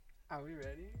Are we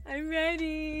ready? I'm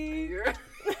ready. You're ready?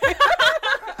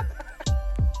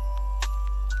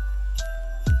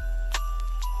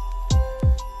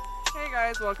 Hey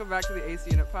guys, welcome back to the AC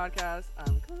Unit Podcast.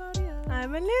 I'm Claudia.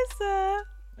 I'm Alyssa.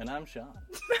 And I'm Sean.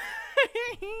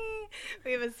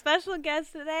 We have a special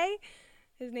guest today.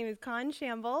 His name is Sean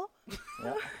Campbell.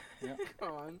 Yep.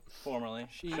 Come on. Formerly,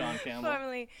 Sean Campbell.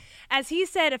 Formerly, as he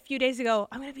said a few days ago,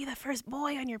 I'm going to be the first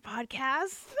boy on your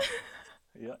podcast.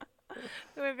 Yep.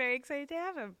 So we're very excited to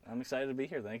have him. I'm excited to be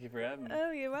here. Thank you for having me.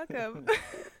 Oh, you're welcome.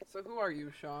 So who are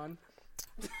you, Sean?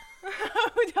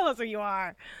 Tell us who you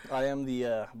are. I am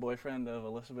the boyfriend of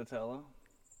Alyssa Batello,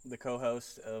 the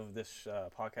co-host of this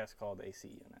podcast called AC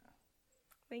Unit.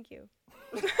 Thank you.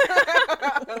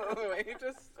 The way you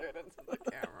just stared into the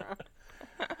camera.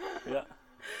 Yeah.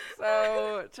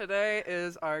 So today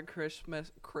is our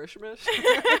Christmas. Christmas.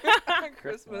 It's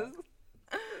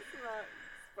not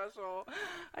special.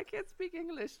 I can't speak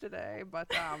English today, but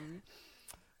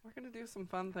we're gonna do some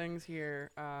fun things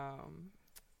here.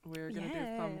 We're gonna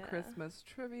do some Christmas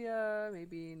trivia.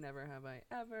 Maybe never have I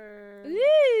ever.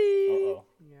 Uh-oh.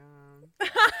 Yeah.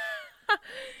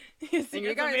 You And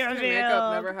you guys can make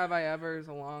up never have I ever's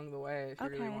along the way if you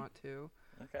really want to.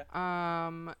 Okay.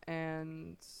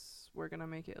 And we're gonna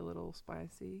make it a little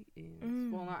spicy.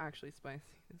 Well, not actually spicy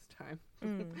this time.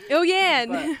 Oh yeah,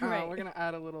 But, right. We're gonna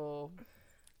add a little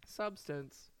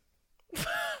substance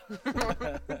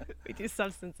We do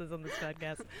substances on this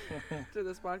podcast. to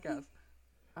this podcast.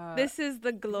 This is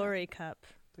the glory cup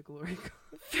The glory.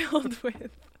 filled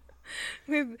with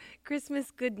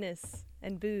Christmas goodness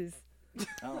and booze.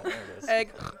 Oh, there it is.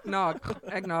 Eggnog.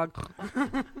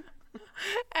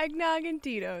 Eggnog and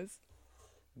Tito's.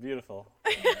 Beautiful.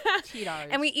 Cheetos.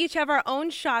 And we each have our own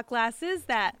shot glasses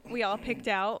that we all picked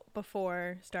out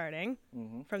before starting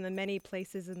from the many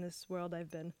places in this world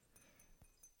I've been.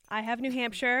 I have New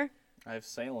Hampshire. I have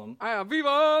Salem. I am Viva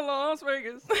Las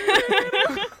Vegas.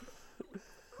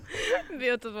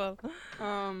 Beautiful.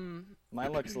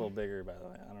 Mine looks a little bigger, by the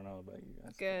way. I don't know about you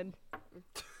guys. Good.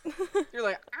 You're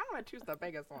like, I want to choose the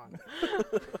biggest one.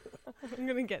 I'm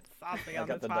going to get saucy I on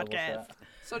got this the double podcast. shot.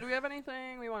 So do we have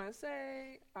anything we want to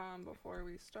say before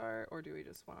we start, or do we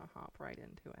just want to hop right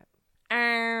into it?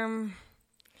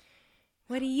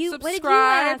 What did you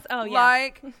Subscribe, ask? Oh, yeah.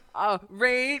 like,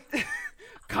 rate,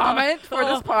 comment for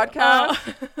this podcast.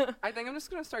 I think I'm just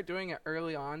going to start doing it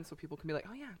early on so people can be like,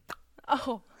 oh, yeah.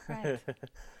 Oh, right.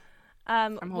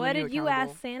 holding What you did you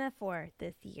accountable. ask Santa for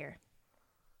this year?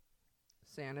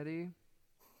 Sanity.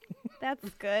 That's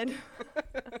good.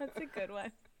 That's a good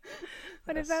one.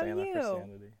 What That's about Santa you? for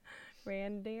sanity.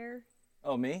 Reindeer?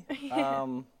 Oh, me?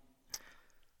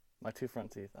 My two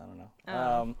front teeth. I don't know.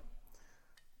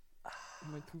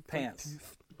 My two Pants.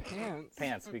 Pants.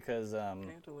 Pants, because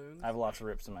Pantaloons. I have lots of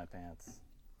rips in my pants.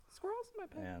 Squirrels in my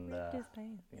pants. And, His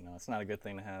pants. you know, it's not a good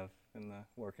thing to have in the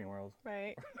working world.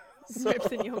 Right. So- Rips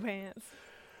in your pants.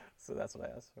 So that's what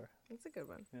I asked for. That's a good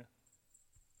one. Yeah.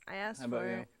 I asked How about for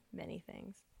you? many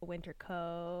things. A winter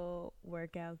coat,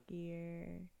 workout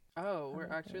gear. Oh, we're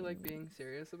actually like being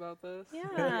serious about this?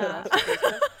 Yeah.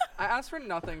 I asked for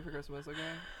nothing for Christmas, okay?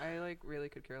 I like really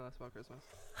could care less about Christmas.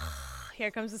 Here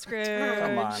comes the Scrooge.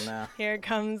 Come on now. Here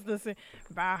comes the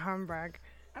bah humbug.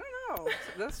 I don't know.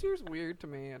 This year's weird to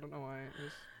me. I don't know why.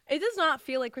 It does not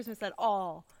feel like Christmas at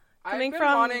all. I've Coming been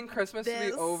from wanting Christmas to be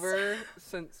this. over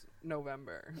since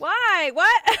November. Why?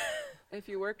 What? If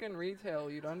you work in retail,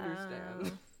 you'd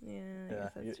understand. Yeah, I Yeah,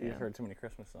 guess that's true. you've heard too many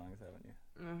Christmas songs, haven't you?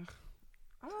 Ugh.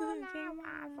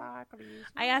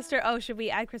 I asked her, should we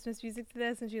add Christmas music to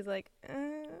this? And she was like,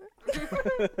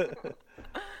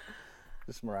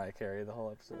 Just Mariah Carey the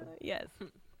whole episode. yes.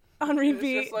 On It's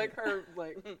repeat. just like her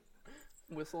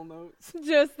whistle notes.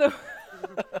 Just the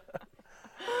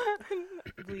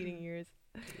bleeding ears.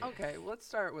 Okay, let's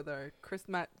start with our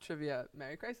Christmas trivia.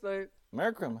 Merry Chrysler.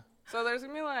 Merry Christmas. So there's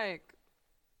gonna be like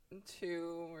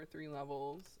 2 or 3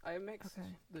 levels. I mixed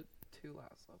the 2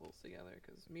 last levels together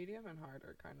because medium and hard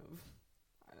are kind of.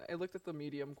 I looked at the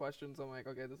medium questions. I'm like,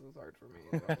 okay, this is hard for me.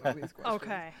 I don't know these questions.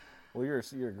 Okay. Well, you're a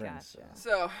Grinch. Gotcha.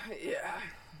 So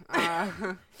yeah.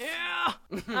 Yeah.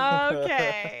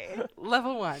 Okay.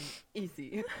 Level 1,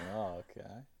 easy. Oh, okay.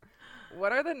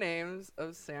 What are the names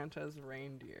of Santa's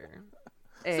reindeer?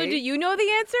 So do you know the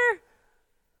answer?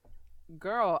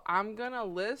 Girl, I'm gonna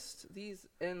list these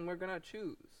and we're gonna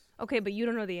choose. Okay, but you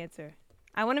don't know the answer.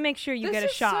 I want to make sure you This get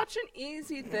a shot. is such an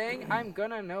easy thing. I'm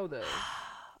gonna know this.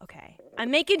 Okay. I'm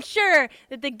making sure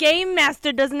that the game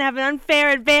master doesn't have an unfair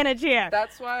advantage here.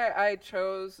 That's why I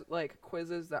chose like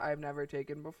quizzes that I've never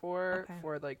taken before Okay.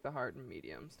 for like the hard and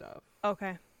medium stuff.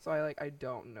 Okay. So I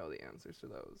don't know the answers to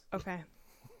those. Okay.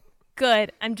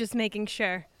 Good. I'm just making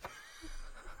sure.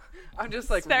 I'm just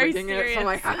like It's very rigging it, so I'm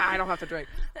like, serious. I don't have to drink.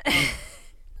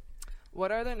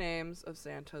 What are the names of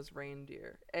Santa's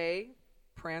reindeer? A.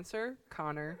 Prancer,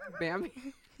 Connor,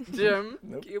 Bambi, Jim,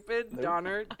 Nope. Cupid, Nope.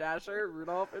 Donner, Dasher,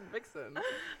 Rudolph, and Vixen.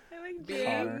 I like B.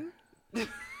 Connor.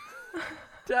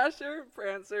 Dasher,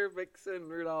 Prancer, Vixen,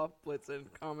 Rudolph, Blitzen,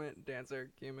 Comet, Dancer,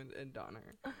 Cupid, and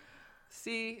Donner.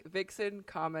 C. Vixen,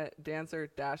 Comet, Dancer,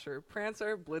 Dasher,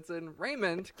 Prancer, Blitzen,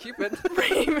 Raymond, Cupid,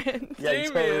 Raymond. Yeah, you totally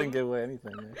Damien. didn't give away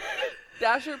anything. Man.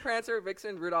 Dasher, Prancer,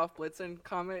 Vixen, Rudolph, Blitzen,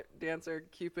 Comet, Dancer,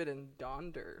 Cupid, and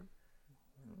Donder.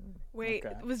 Wait,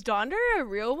 Okay. was Donder a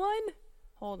real one?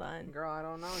 Hold on. Girl, I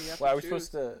don't know. You have Well, to are we choose.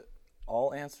 supposed to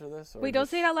all answer this? Or Wait, don't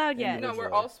just say it out loud yet. No, we're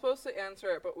individually? all supposed to answer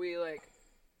it, but we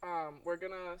we're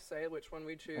gonna say which one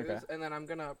we choose, Okay. and then I'm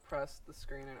gonna press the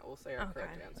screen and it will say our Okay.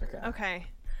 correct answer. Okay. Okay.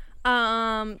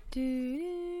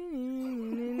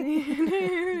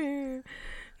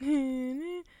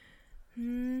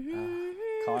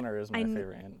 Connor is my I kn-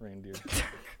 favorite reindeer.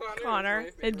 Connor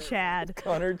is my and favorite. Chad.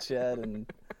 Connor, Chad, and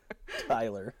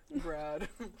Tyler. Brad.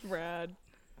 Brad.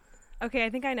 Okay, I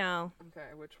think I know. Okay,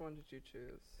 which one did you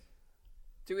choose?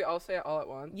 Do we all say it all at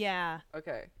once? Yeah.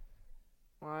 Okay.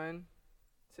 1,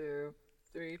 2,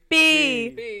 3. B.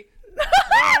 B.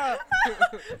 There's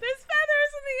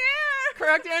feathers in the air.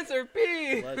 Correct answer.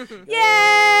 B. Let's go.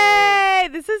 Yay!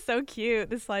 This is so cute.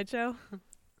 This slideshow.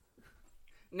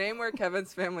 Name where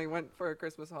Kevin's family went for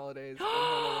Christmas holidays. in Home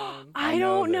Alone. I know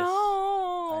don't this.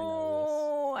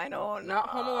 know. I don't know. Not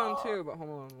Home Alone 2, but Home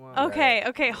Alone 1.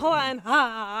 Okay, hold on.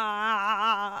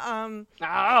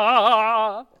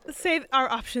 Say our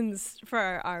options for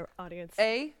our audience.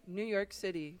 A. New York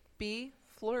City. B.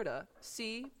 Florida.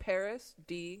 C. Paris.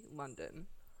 D. London.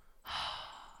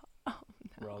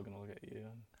 We're all gonna look at you.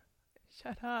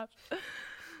 Shut up.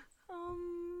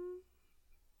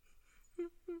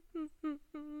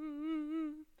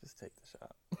 Just take the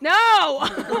shot. No.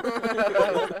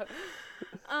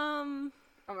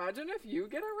 Imagine if you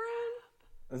get it wrong.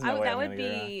 There's no way that I'm would gonna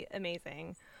get it be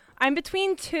amazing. I'm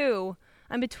between two.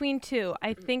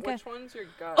 I think. Which one's your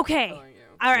gut Okay. telling you?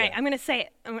 All right, Yeah. I'm gonna say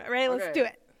it. Ready? Let's Okay. do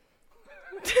it.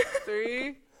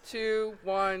 3, 2,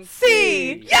 1.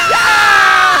 C.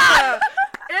 Yeah!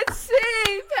 It's C.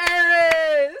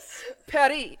 Paris.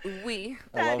 Paris. Oui.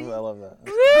 wrong. I love that.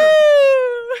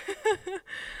 Woo!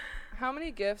 How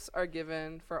many gifts are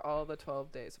given for all the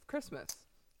 12 days of Christmas?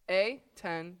 A.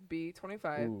 10. B.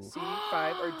 25. Ooh. C.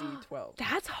 5. Or D. 12.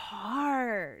 That's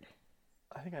hard.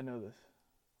 I think I know this.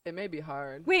 It may be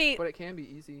hard. Wait. But it can be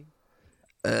easy.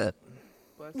 Bless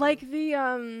you. Like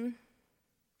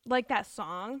like that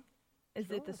song. Is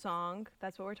it the song?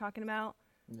 That's what we're talking about.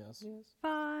 Yes.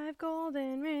 5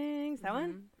 golden rings. That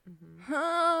one.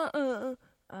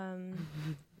 Mhm.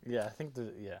 Yeah, I think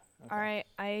yeah. Okay. All right.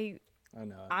 I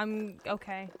know it. I'm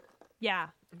okay. Yeah.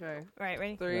 Okay. All right.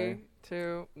 Ready? 3, Ready?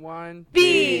 2, 1.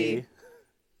 B. Did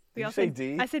We you all say said-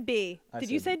 D? I said B. I Did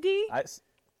you said- say D?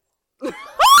 Wait,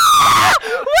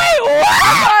 what?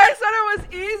 I said it was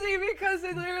easy because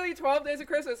it's literally 12 days of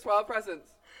Christmas, 12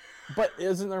 presents. But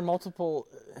isn't there multiple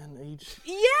in each?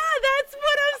 Yeah, that's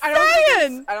what I I'm don't think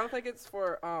saying. it's, I don't think it's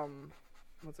for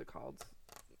what's it called?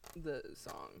 The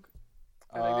song.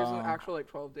 I think there's an actual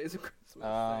 12 days of Christmas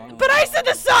thing. But I said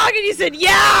the song and you said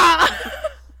yeah.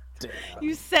 Damn.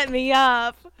 You set me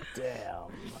up.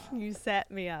 Damn. You set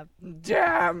me up.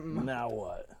 Damn. Now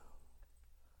what?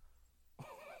 Do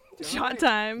you Shot wanna,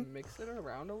 time. Mix it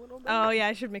around a little bit. Oh yeah,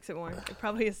 I should mix it more. It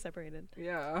probably is separated.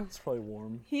 Yeah. It's probably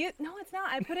warm. No, it's not.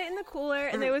 I put it in the cooler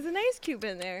and there was an ice cube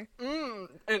in there.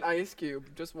 An ice cube,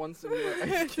 just one singular ice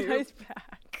It's an cube. ice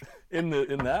pack In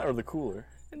that or the cooler?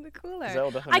 in the cooler. That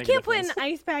will definitely I make a can't put an difference.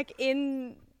 ice pack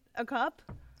in a cup.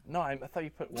 No, I thought you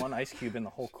put one ice cube in the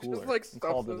whole cooler. Just like and stuff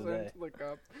called it this a day. into the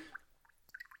cup.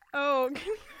 Oh.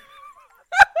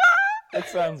 That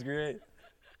sounds great.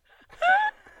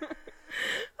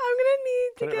 I'm gonna need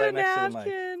to Put it get right a next to the mic.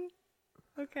 napkin.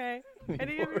 Okay.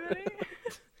 Ready, everybody?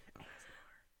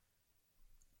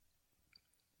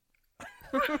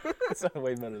 It sounded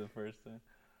way better the first time.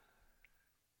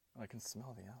 Oh, I can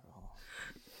smell the alcohol.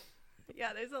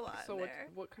 Yeah, there's a lot So in what, there.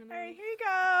 what kind All right, of here you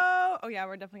go. Oh yeah,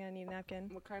 we're definitely gonna need a napkin.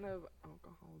 what kind of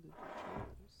alcohol did you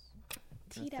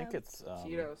choose? I think it's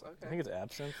Tito's, I okay. think it's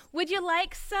absinthe. Would you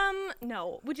like some?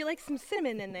 No. Would you like some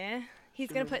cinnamon in there? He's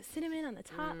gonna put cinnamon on the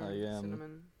top. I am.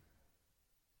 Cinnamon.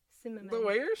 Cinnamon. The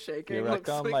way you're shaking Here I looks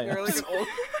come, like my you're like an old.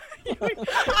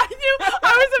 I knew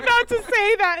I was about to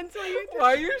say that until you.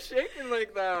 Why are you shaking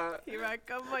like that? Here I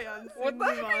come, my What the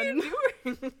heck are you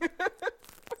doing?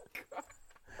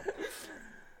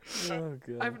 Oh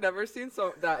god. I've never seen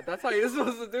so that. That's how you're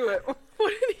supposed to do it.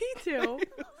 What did he do?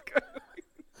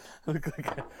 Look like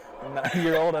a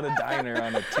 9-year-old at a diner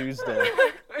on a Tuesday.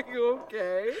 Are you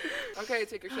okay? Okay,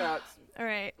 take your shots. All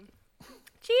right.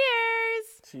 Cheers.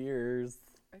 Cheers.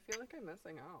 I feel like I'm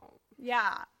missing out.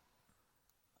 Yeah.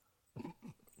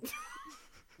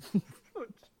 Oh,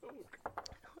 joke.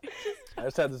 I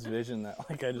just had this vision that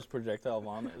like I just projectile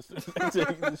vomit.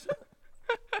 Taking the shot.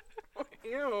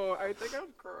 Ew, I think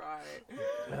I'd cry.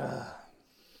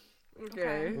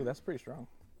 Okay. Ooh, that's pretty strong.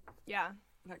 Yeah.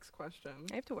 Next question.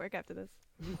 I have to work after this.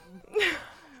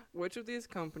 Which of these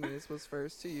companies was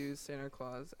first to use Santa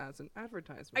Claus as an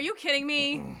advertisement? Are you kidding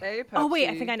me? A, Pepsi, Oh, wait.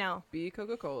 I think I know. B,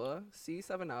 Coca-Cola, C,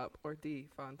 7-Up, or D,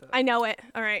 Fanta? I know it.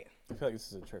 All right. I feel like this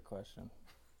is a trick question.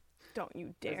 Don't you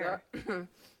Is dare. that-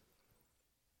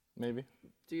 Maybe.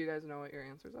 Do you guys know what your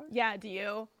answers are? Yeah, do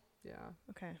you? Yeah.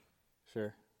 Okay.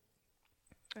 Sure.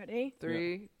 Ready?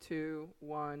 3, 2,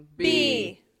 1.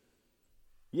 B.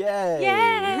 Yay!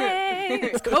 Yay!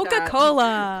 It's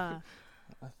Coca-Cola.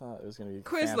 I thought it was gonna be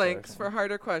Quiz Fanta or links for something.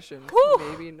 harder questions. Whew.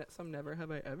 Maybe some never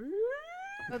have I ever.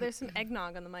 Oh, there's some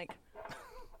eggnog on the mic.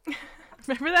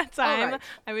 Remember that time right.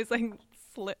 I was like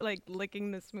licking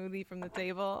the smoothie from the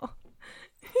table?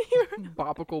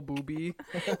 Bopical booby.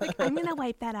 Like, I'm gonna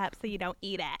wipe that up so you don't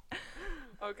eat it.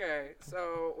 Okay,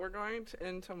 so we're going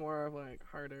into more of like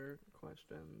harder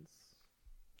questions.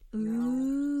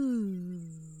 Ooh.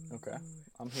 Okay,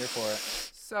 I'm here for it.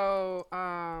 So,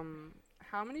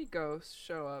 how many ghosts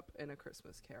show up in A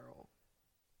Christmas Carol?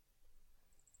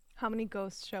 How many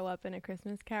ghosts show up in A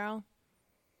Christmas Carol?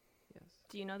 Yes.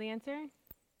 Do you know the answer?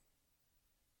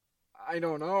 I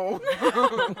don't know.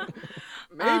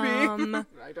 Maybe.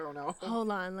 I don't know.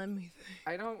 Hold on, let me think.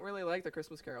 I don't really like the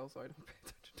Christmas Carol, so I don't pay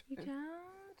attention to You it. don't?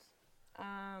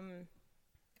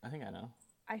 I think I know.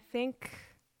 I think.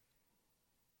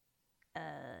 No.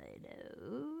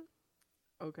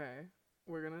 Okay,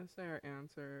 we're gonna say our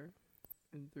answer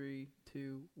in 3,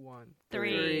 2, 1.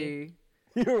 Three.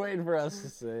 You were waiting for us to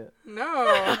say it. No.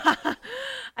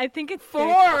 I think it's 4. I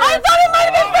thought it might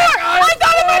have been 4. I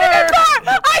thought it might have been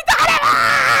 4. I thought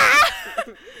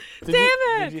it.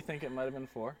 Damn it! Did you think it might have been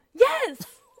 4? Yes,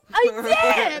 I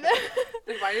did.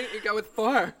 Then why didn't you go with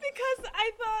 4? Because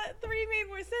I thought 3 made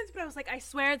more sense, but I was like, I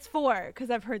swear it's 4 because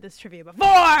I've heard this trivia before.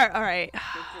 All right.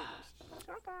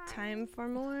 Time for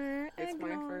more It's my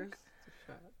eggnog. first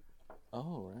shot.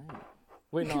 Oh, right.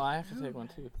 Wait, no, I have to take one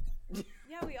too.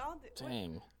 Yeah, we all do.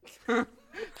 Dang.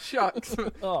 Shucks.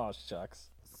 Oh, shucks.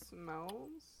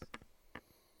 Smells.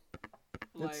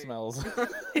 It smells.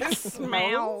 It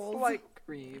smells. like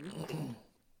cream.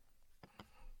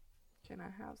 Can I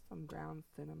have some ground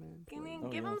cinnamon? Give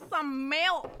please? him yeah. some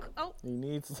milk. Oh, You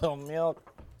need some milk.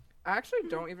 I actually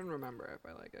don't even remember if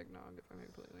I like eggnog, if I'm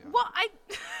completely honest. well,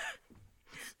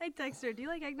 I texted her, do you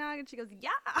like eggnog? And she goes, yeah.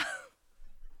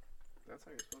 That's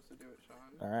how you're supposed to do it, Sean.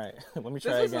 All right, let me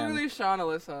try This is again. literally Sean,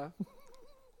 Alyssa.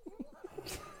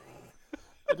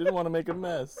 I didn't want to make a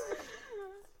mess.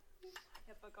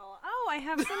 Typical. Oh, I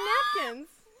have some napkins.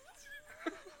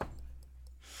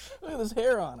 Look at this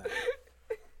hair on it.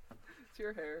 It's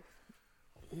your hair.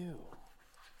 Ew.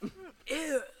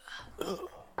 Ew.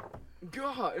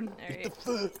 God. All right.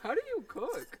 How do you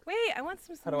cook? Wait, I want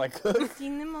some. How do I cook?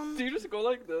 Cinnamon. Do you just go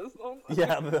like this?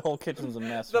 Yeah, the whole kitchen's a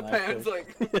mess. The when I pan's cook.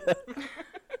 like.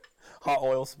 Hot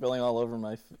oil spilling all over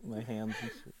my hands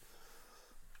and shit.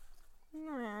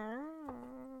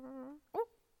 Oh,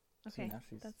 See, okay, now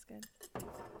she's- that's good.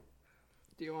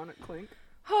 Do you want it clink?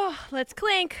 Oh, let's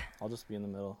clink. I'll just be in the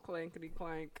middle. Clankety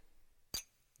clank.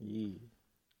 Yee.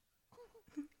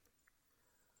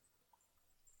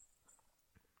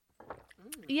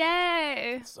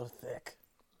 Yay! It's so thick.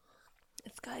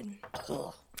 It's good.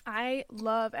 Ugh. I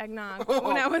love eggnog.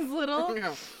 When I was little,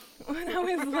 Yeah. I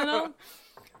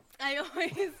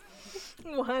always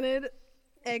wanted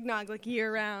eggnog like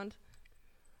year round.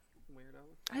 Weirdo.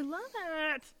 I love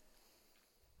it.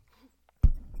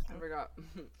 I forgot.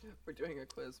 We're doing a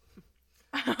quiz.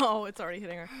 Oh, it's already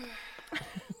hitting her.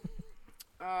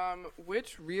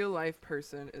 Which real life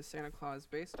person is Santa Claus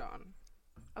based on?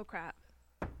 Oh crap.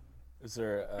 Is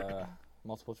there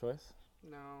multiple choice?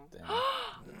 No.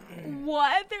 Damn.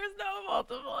 What? There's no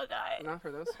multiple choice. Not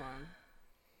for this one.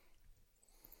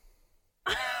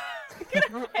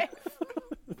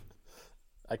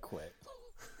 I quit.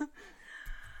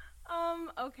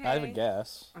 Okay. I have a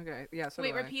guess. Okay, yeah, so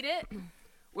Wait, do I. repeat it.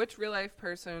 Which real life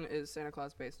person is Santa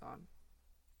Claus based on?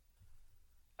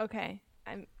 Okay.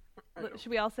 I know. Should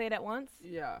we all say it at once?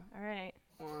 Yeah. All right.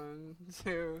 1,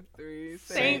 2, 3.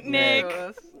 Saint Nick.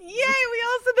 Nicholas. Yay! We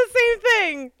all said the same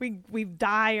thing. We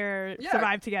die or Yeah.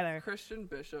 survive together. Christian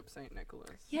Bishop Saint Nicholas.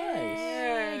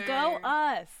 Yay! Go Yay.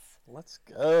 us. Let's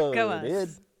go. Go us. Dude.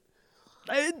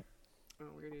 Oh, we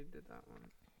already did that one.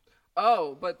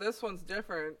 Oh, but this one's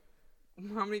different.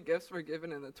 How many gifts were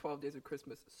given in the 12 Days of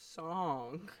Christmas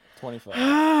song?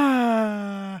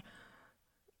 25.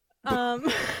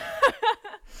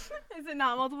 Is it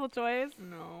not multiple choice?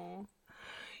 No.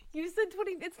 You said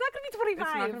 20. It's not going to be 25.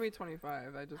 It's not going to be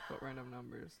 25. I just put random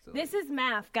numbers. This is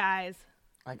math, guys.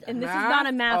 And this math? is not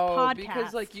a math podcast.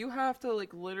 Because, like, you have to,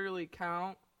 like, literally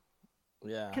count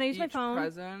Yeah. Can I use my each phone?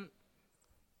 present.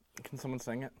 Can someone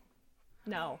sing it?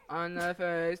 No. On the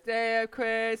first day of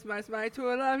Christmas, my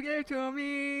true love gave to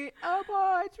me a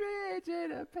partridge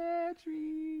in a pear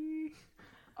tree.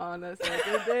 On the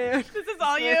second day of This is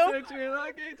all Christmas, you? my true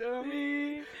love gave to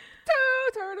me 2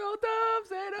 turtle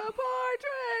doves and a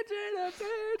partridge in a pear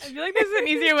I tree. feel like there's an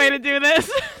easier way to do this.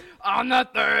 On the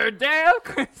third day of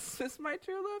Christmas, my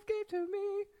true love gave to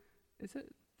me. Is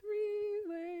it 3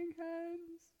 laying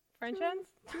hens? French hens?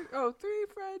 3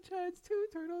 French hens, 2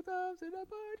 turtle doves, and a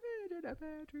partridge in a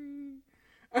pear tree.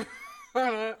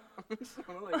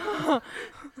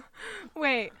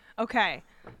 Wait. Okay.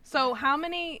 So how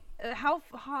many? How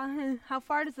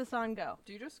far does the song go?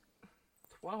 Do you just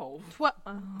 12? 12.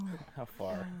 How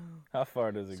far? How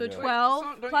far does it So go? 12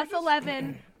 Wait, so don't plus you just-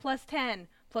 11 plus 10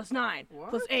 plus 9 What?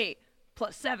 plus 8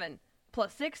 plus 7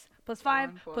 plus 6 plus 5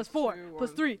 1 plus 4 2,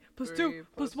 plus 3 plus 2 3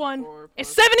 plus 1. 4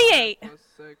 It's plus 78. 5 plus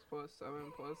 6 plus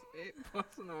 7 plus 8 plus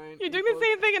 9. You're doing the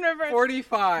same thing in reverse.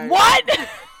 45. What?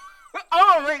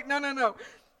 Oh, wait, no.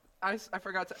 I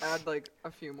forgot to add, like,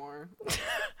 a few more.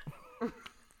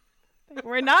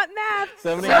 We're not math.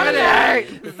 78.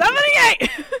 78.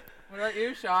 What about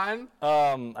you, Sean?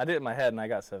 I did it in my head and I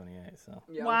got 78. So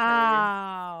Yeah,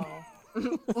 Wow.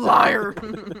 okay. Liar.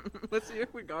 Let's see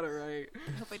if we got it right.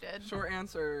 I hope I did. Short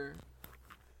answer.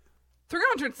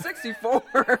 364.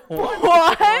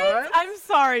 What? I'm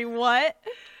sorry, what?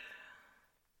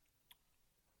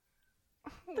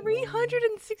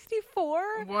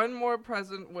 364? One more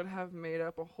present would have made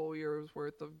up a whole year's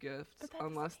worth of gifts But that's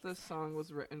unless this song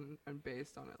was written and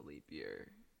based on a leap year.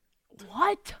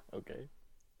 What? okay.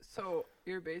 So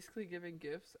you're basically giving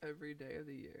gifts every day of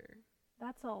the year.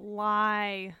 That's a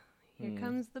lie. Here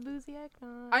comes the boozy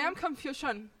eggnog. I am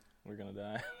confusion. We're gonna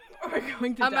die. We're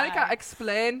going to America, die.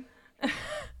 explain.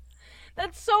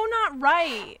 That's so not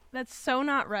right. That's so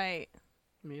not right.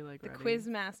 Me like The ready. quiz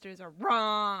masters are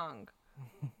wrong.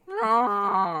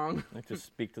 Wrong. Like just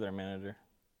speak to their manager.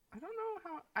 I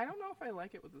don't know if I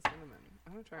like it with the cinnamon.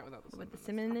 I'm gonna try it without the cinnamon. With the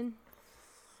cinnamon.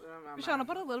 Sean, I'll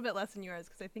put a little bit less in yours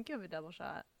because I think you have a double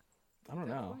shot. I don't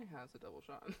know. Definitely has a double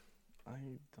shot. I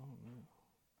don't know.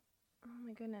 Oh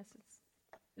my goodness, it's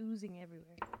oozing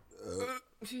everywhere.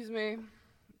 Excuse me.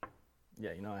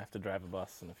 Yeah, you know I have to drive a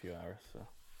bus in a few hours, so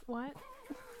What?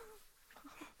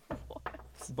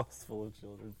 it's a bus full of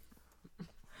children.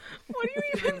 What are you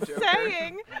even Joker.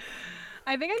 saying?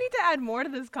 I think I need to add more to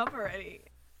this cup already.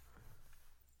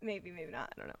 Maybe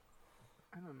not. I don't know.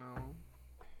 I don't know.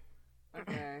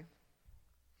 Okay.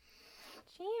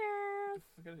 Cheers.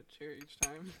 I gotta cheer each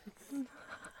time.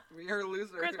 We are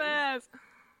losers. Christmas.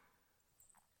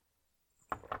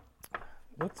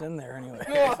 What's in there anyway?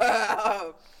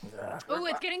 Oh,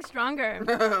 it's getting stronger.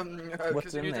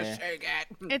 What's in you there? Just shake it.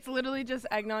 It's literally just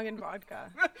eggnog and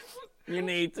vodka. You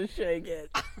need to shake it.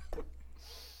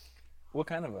 What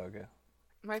kind of vodka?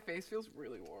 My face feels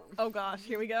really warm. Oh gosh,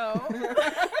 here we go.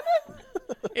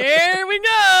 Here we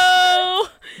go.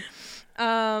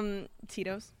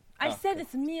 Tito's. I've said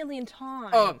this a million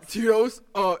times. Tito's.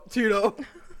 Tito.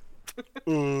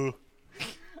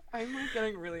 I'm like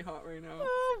getting really hot right now.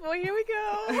 Oh boy, here we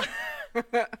go.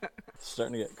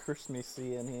 Starting to get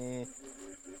Christmassy in here.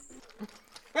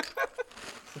 There's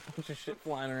a bunch of shit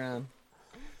flying around.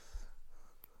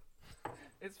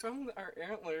 It's from our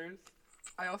antlers.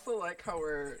 I also like how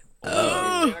we're.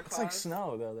 It's like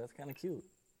snow though. That's kind of cute.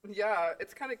 Yeah,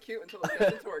 it's kind of cute until it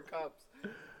gets into our cups.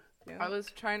 Yeah. I was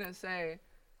trying to say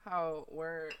how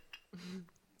we're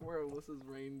Alyssa's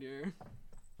reindeer.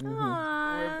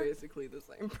 Aww. We're basically the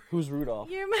same person. Who's Rudolph?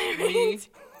 You're my Me.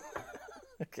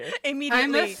 Okay. Immediately.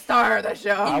 I'm the star of the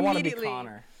show. I want to be Immediately.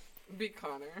 Connor. Be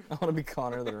Connor. I want to be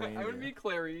Connor the reindeer. I would be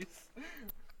Clarice.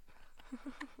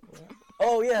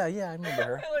 Oh yeah, I remember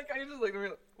her. I just like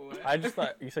what? I just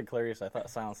thought you said Clarice. I thought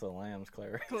Silence of the Lambs,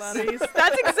 Clarice. Clarice.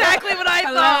 That's exactly what I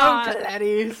Hello, thought.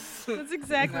 Clarice. That's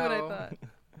exactly what I No.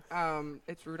 thought.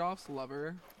 It's Rudolph's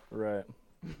lover. Right.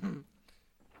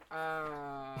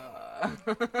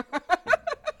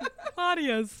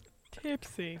 Claudia's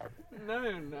tipsy. No,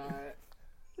 you're not.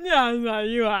 No,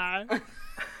 you are.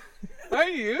 Why are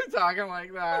you talking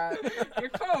like that? You're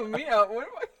calling me out. What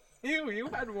about you? You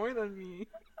had more than me.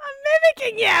 I'm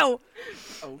mimicking you.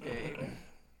 Okay.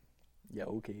 Yeah,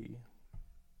 okay.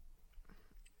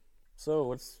 So,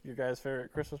 what's your guys'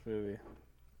 favorite Christmas movie?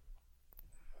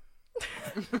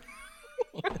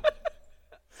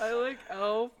 I like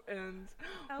Elf and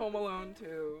Home Alone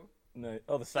too. No.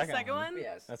 Oh, the second one?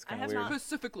 Yes. That's I kind have of weird. not.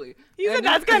 Specifically. He said And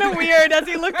that's kind of weird as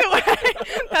he looked away.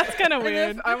 That's kind of And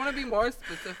weird. if I want to be more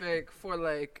specific for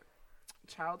like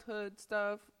childhood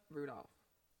stuff, Rudolph.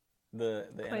 The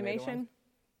animated Claymation? one?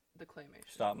 The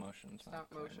claymation. Stop motion. It's not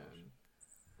Stop motion.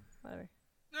 Whatever.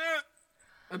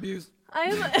 Abuse.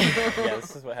 I'm. Yeah,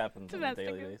 this is what happens on a Domestic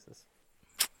daily abuse. basis.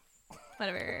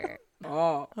 Whatever.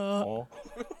 Oh. Oh.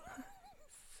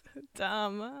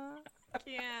 Dumb.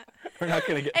 Can't. We're not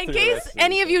going to get In through the case rest of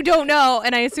any this. of you don't know,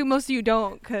 and I assume most of you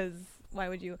don't, because why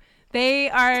would you? They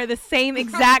are the same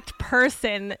exact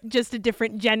person, just a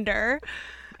different gender.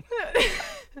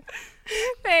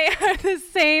 They are the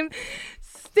same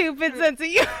stupid sense of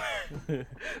humor.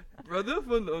 Brother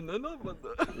from another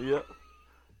brother. Yep.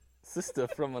 Sister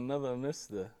from another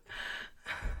mister.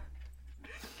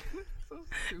 So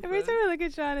Every stupid. time I look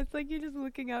at Sean, it's like you're just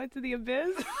looking out into the abyss.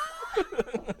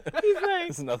 He's like,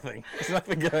 There's nothing. There's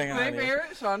nothing going on My here.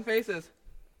 favorite Sean faces.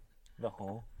 The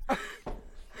hole.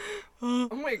 Oh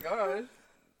my gosh.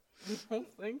 This whole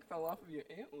thing fell off of your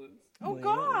antlers. oh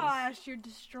gosh, you're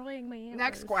destroying my antlers.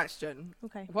 Next question.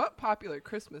 Okay. What popular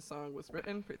Christmas song was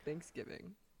written for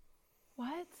Thanksgiving?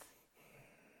 What?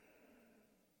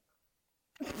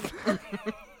 You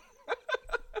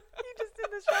just did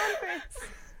the Sean face.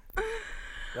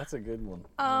 That's a good one.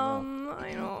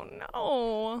 I don't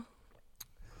know.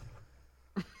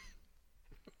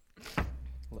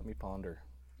 Let me ponder.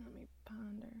 Let me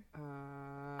ponder.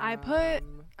 Um, I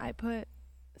put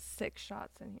 6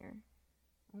 shots in here,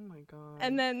 Oh my god.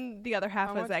 and then the other half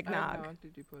How was much eggnog.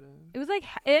 did you put in? It was like it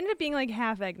ended up being like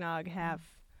half eggnog, half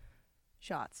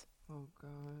shots. Oh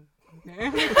god.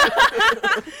 Okay.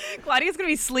 Claudia's gonna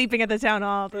be sleeping at the town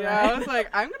hall today. Yeah, I was like,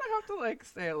 I'm gonna have to like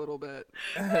stay a little bit.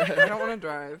 I don't want to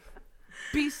drive.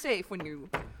 Be safe when you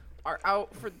are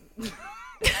out for.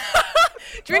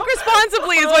 Drink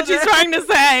responsibly is what she's trying to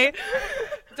say.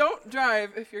 Don't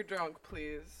drive if you're drunk,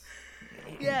 please.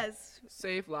 Yes.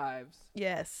 Save lives.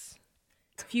 Yes.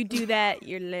 If you do that,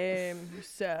 you're lame. You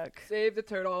suck. Save the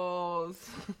turtles.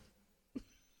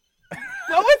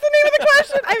 What was the name of the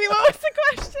question? I mean, what was the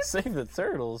question? Save the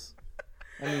turtles.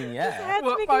 I mean, yeah. That's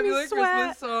What making me popular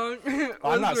sweat. Christmas song?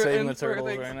 I'm was not saving written the for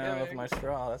turtles right now with Thanksgiving? my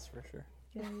straw, that's for sure.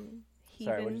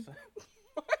 Sorry, what did you say?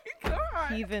 Oh my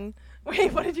god. Heathen.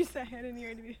 Wait, what did you say? I didn't hear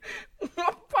it.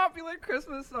 What popular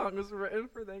Christmas song was written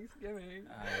for Thanksgiving?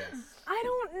 Yes. I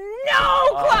don't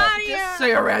know, Claudia. Just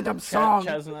say a random song.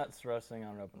 Chestnuts roasting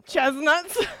on open fire.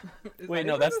 Chestnuts. Is Wait, that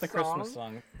no, even that's a the Christmas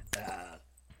song.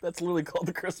 That's literally called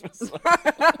the Christmas song.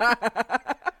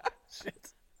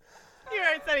 Shit. You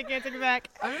already said he can't take it back.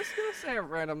 I'm just gonna say a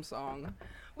random song.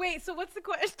 Wait, so what's the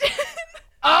question?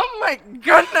 Oh my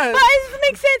goodness! Why does it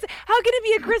make sense? How can it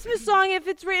be a Christmas song if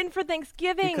it's written for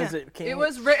Thanksgiving? Because it came. It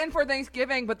was written for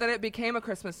Thanksgiving, but then it became a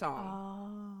Christmas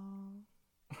song.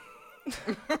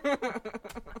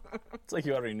 It's like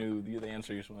you already knew the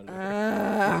answer you just wanted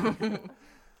to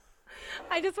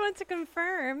I just wanted to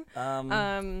confirm.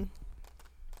 hear.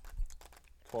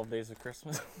 12 Days of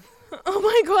Christmas. Oh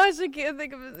my gosh, I can't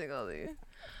think of a single thing.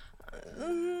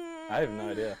 I have no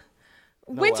idea.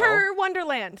 Winter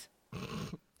Wonderland.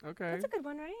 Okay. That's a good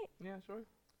one, right? Yeah,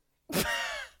 sure.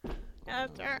 Yeah,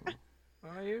 sure.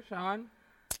 What are you, Sean?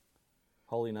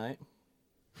 Holy Night.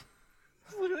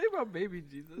 It's literally about baby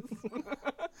Jesus.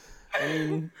 I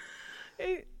mean,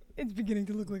 It's beginning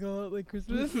to look like a lot like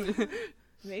Christmas.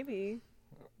 Maybe.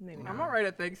 Maybe I'm not. gonna write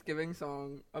a Thanksgiving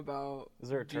song about is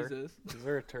there a Jesus. Is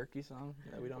there a turkey song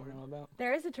that we don't know about?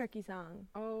 There is a turkey song.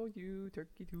 Oh, you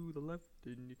turkey to the left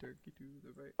and you turkey to the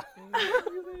right. And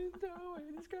you lay down and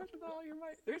you scratch with all your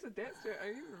might. There's a dance to it. I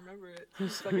even remember it. Who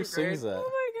Second sings grade. that? Oh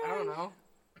my I god. don't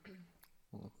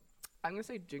know. I'm gonna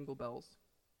say Jingle Bells.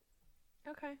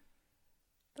 Okay.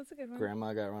 That's a good one.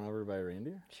 Grandma got run over by a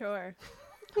reindeer? Sure.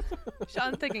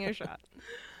 Sean's taking a shot.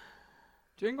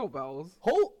 Jingle Bells.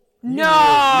 Hold. No!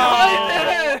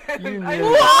 I did. You knew I it. did.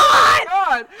 Oh my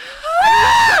god! I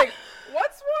was like,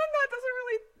 what's one that doesn't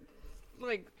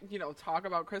really talk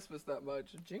about Christmas that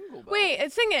much? Jingle Bells.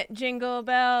 Wait, sing it. Jingle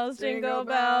bells, jingle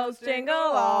bells, jingle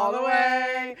all the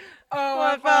way. Oh,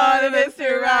 What fun it is to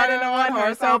ride in a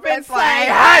one-horse open sleigh.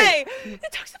 Hey! Hey!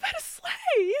 It talks about a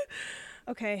sleigh.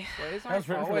 Okay. Sleighs That was aren't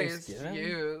written for always Thanksgiving?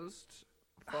 used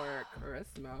for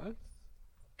Christmas.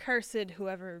 Cursed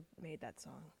whoever made that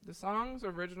song. The song's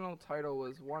original title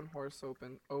was One Horse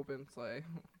Open Sleigh.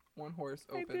 One Horse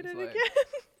I Open did it Sleigh.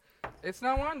 again. It's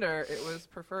no wonder it was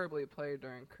preferably played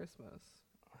during Christmas.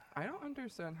 I don't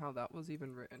understand how that was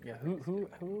even written. Yeah, for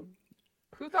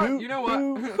who thought? who- You know what?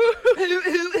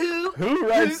 who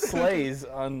rides sleighs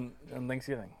on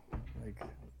Thanksgiving? Like,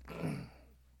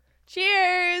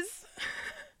 Cheers!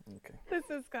 okay. This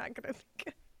is not gonna be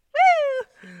good.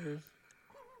 Woo!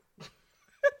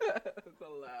 The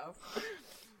laugh.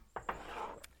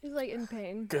 He's like in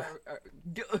pain.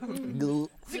 G-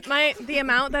 The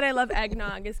amount that I love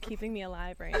eggnog is keeping me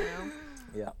alive right now.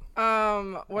 Yeah.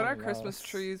 What are no. Christmas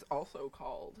trees also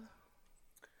called?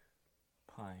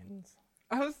 Pines.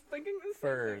 I was thinking the same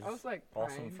Firs. thing. I was like,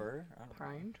 Balsam pine. fir? I don't know.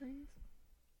 Pine trees?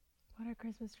 What are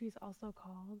Christmas trees also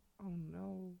called? Oh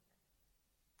no.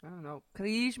 I don't know.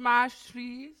 Christmas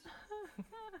trees?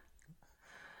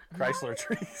 Chrysler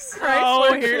trees.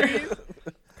 Oh, here. trees?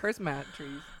 Christmas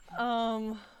trees.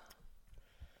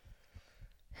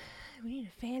 We need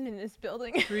a fan in this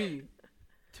building. 3,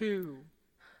 2,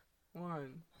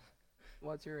 1.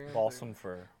 What's your answer? Balsam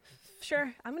fir.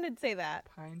 Sure, I'm gonna say that.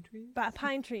 Pine trees?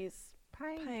 Pine trees.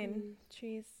 Pine Pine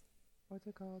trees. What's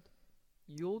it called?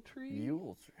 Yule tree?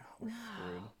 Yule tree. Oh, we're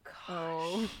screwed.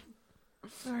 Oh.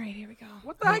 All right, here we go.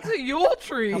 What the heck's a Yule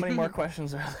tree? How many more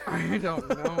questions are there? I don't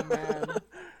know, man.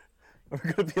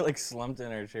 We're gonna be like slumped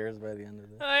in our chairs by the end of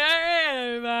this. All right,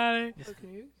 everybody. So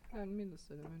can you hand me the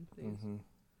cinnamon, please? Mm-hmm.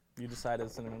 You decided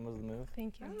cinnamon was the move?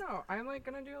 Thank I you. don't know. I'm like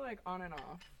gonna do like on and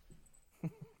off.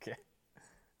 Okay.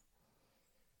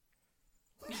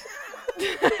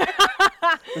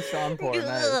 The Sean pour,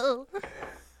 nice.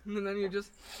 And then you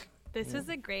just. This was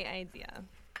a great idea.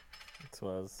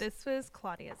 This was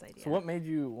Claudia's idea. So what made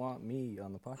you want me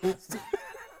on the podcast?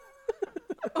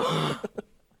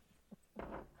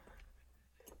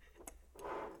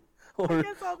 or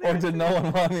did no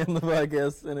one want me on the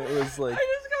podcast and it was like, I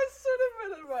just got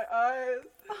cinnamon in my eyes.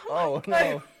 oh no.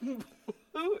 I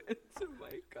blew into my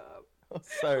cup. Oh,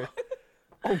 sorry.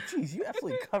 Oh jeez, you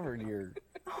absolutely covered your, you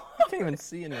can't even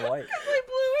see any white. I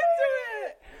blew into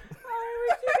it. I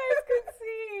wish you guys could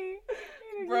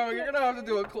see. Bro, you're gonna have to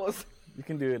do a close. You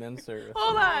can do an insert.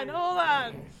 Hold on.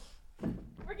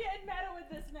 We're getting meta with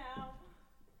this now.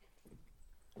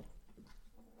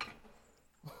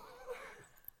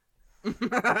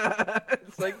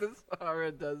 It's like the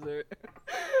Sahara Desert.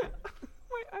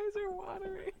 My eyes are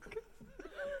watering.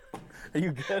 Are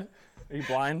you good? Are you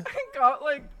blind? I got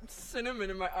like cinnamon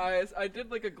in my eyes. I did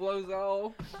like a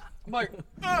Glozell. I'm like,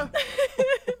 Oh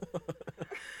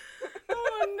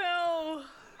no.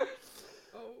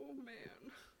 oh man.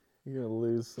 You're gonna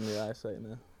lose some of your eyesight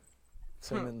now.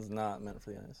 Cinnamon's not meant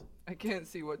for the eyes. I can't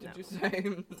see. What did you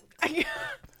say? I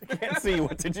can't see.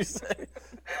 What did you say?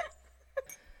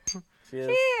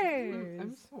 Cheers. Cheers.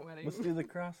 I'm sweating. Let's do the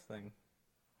cross thing.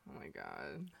 Oh my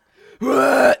god.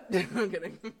 What? I'm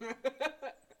kidding.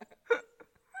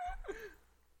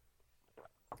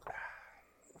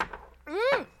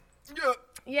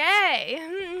 Yay.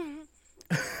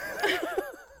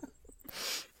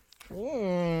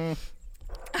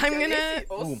 I'm gonna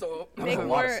Also. There's Make a lot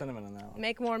more- of cinnamon in that one.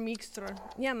 make more mixture.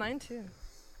 Yeah, mine too.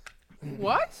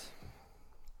 What?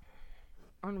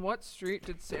 On what street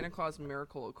did Santa Claus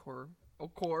miracle occur?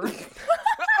 Occur?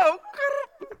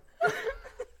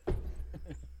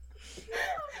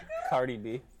 Cardi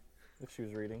B, if she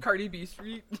was reading. Cardi B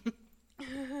Street.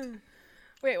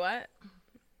 Wait, what?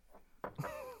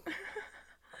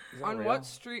 Is that On real? what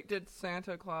street did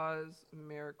Santa Claus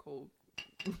miracle?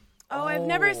 Oh, I've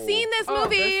never seen this Oh,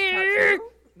 movie. This tattoo?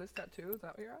 This tattoo? Is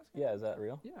that what you're asking? Yeah, is that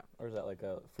real? Yeah. Or is that like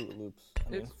a Fruit Loops? I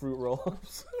mean, It's- Fruit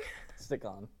Roll-Ups. Stick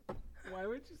on. Why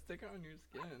would you stick it on your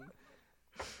skin?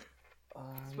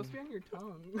 It's supposed to be on your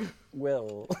tongue.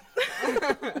 Well.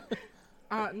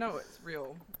 No, it's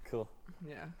real. Cool.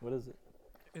 Yeah, What is it?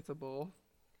 it's a bull.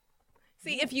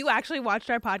 See, if you actually watched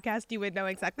our podcast, you would know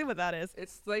exactly what that is.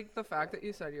 It's like the fact that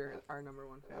you said you're our number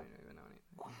one fan. You don't even know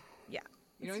anything. Yeah.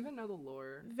 You don't even know the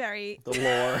lore. Very.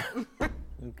 The lore.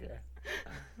 Okay.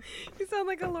 You sound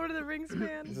like a Lord of the Rings Is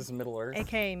fan. this Middle Earth?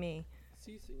 AKA me.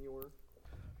 Si, senor.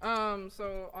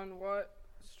 So on what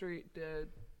street did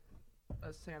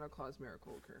a Santa Claus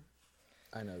miracle occur?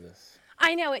 I know this.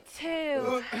 I know it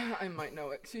too. I might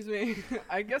know it. Excuse me.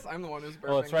 I guess I'm the one who's burping.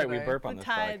 Oh, that's right. today. We burp on The this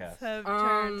tides podcast. have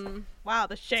turned. Wow,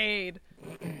 the shade.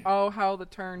 Oh, how the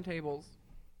turntables.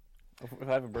 If I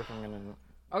have a burp, I'm gonna.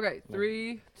 Okay,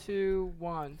 3, 2,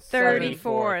 1.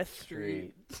 34th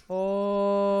Street.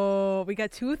 Oh, we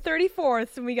got 2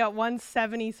 34ths and we got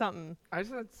 170 something. I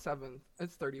said 7th.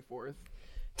 It's 34th.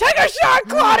 Take a shot,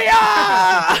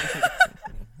 Claudia!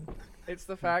 It's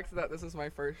the fact that this is my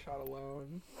first shot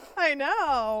alone. I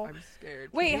know. I'm scared.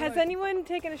 Wait, Can you, has anyone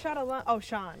taken a shot alone? Oh,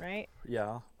 Sean, right?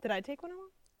 Yeah. Did I take one alone?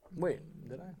 Wait,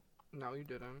 did I? No, you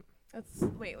didn't. Let's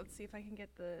see if I can get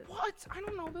the. What? I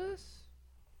don't know this.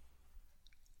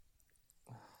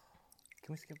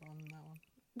 Can we skip on that one?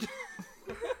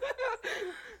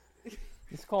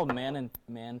 It's called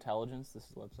Man-Intelligence. This is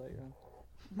the website you're on.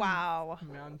 Wow.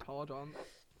 Man, intelligence.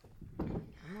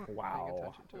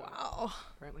 Wow. Wow.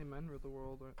 Apparently men rule the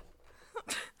world.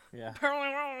 Right? Yeah.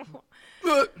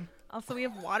 Also, we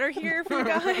have water here for you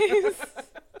guys.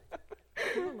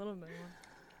 A little bit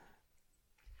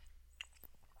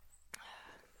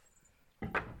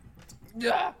more.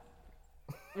 Yeah.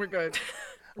 We're good.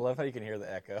 I love how you can hear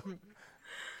the echo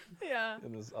Yeah.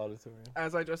 in this auditorium.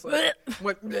 As I just like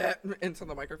went into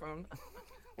the microphone.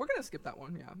 We're gonna skip that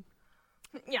one. Yeah.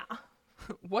 Yeah.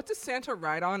 What does Santa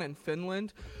ride on in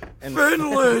Finland?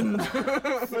 Finland!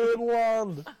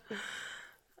 Finland!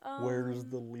 Where's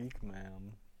the leak,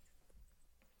 ma'am?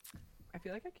 I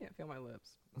feel like I can't feel my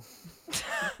lips.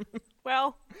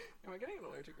 Well, Am I getting an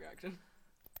allergic reaction?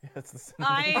 Yeah, it's the same.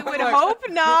 I would hope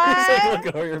not.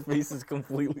 Look how your face is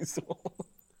completely swollen.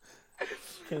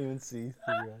 Can't even see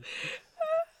through your eyes.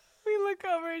 We look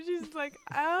over and she's like,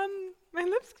 my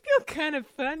lips feel kind of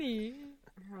funny.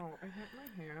 Oh, I hit my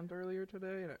hand earlier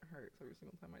today and it hurts every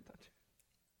single time I touch it.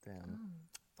 Damn.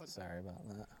 Sorry about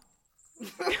that.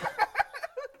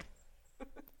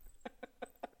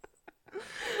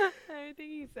 Everything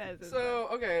he says is So,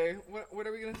 okay, what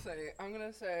are we gonna say? I'm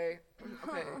gonna say,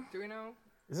 okay, do we know?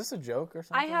 Is this a joke or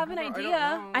something? I have an I don't idea.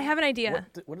 know. I have an idea.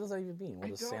 What does that even mean? What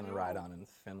I does don't Santa know. ride on in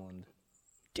Finland?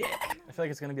 Dick. I feel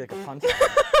like it's gonna be like a punch.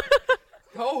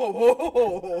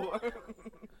 Oh,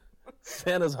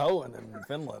 Santa's hoeing in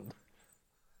Finland.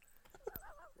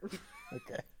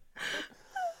 Okay.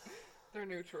 they're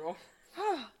neutral.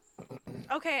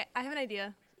 Okay, I have an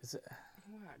idea. Is it?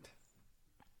 What?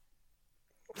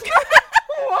 What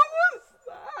was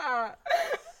that?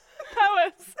 That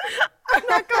was. I'm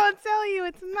not going to tell you.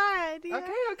 It's my idea.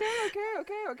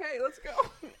 Okay. Let's go.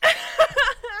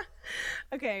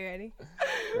 Okay, ready?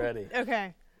 Ready.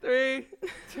 Okay. 3,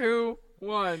 2,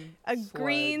 1. A Sled.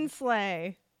 green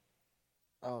sleigh.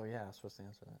 Oh yeah, I was supposed to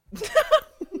answer that.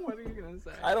 What are you gonna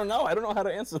say? I don't know. I don't know how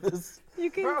to answer this. You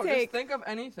can Bro, take. just think of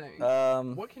anything.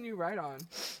 What can you ride on?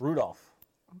 Rudolph.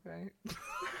 Okay.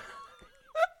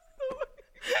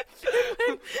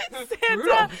 Santa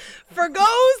Rudolph.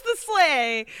 forgoes the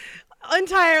sleigh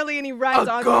entirely and he rides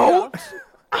A on goat?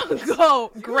 A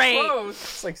goat. Great. Close.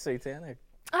 It's like satanic.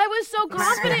 I was so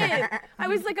confident. I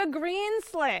was like a green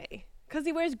sleigh because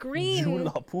he wears green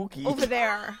Julapuki. over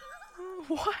there.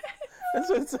 What? That's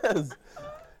what it says.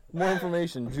 More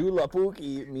information.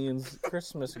 Julapuki means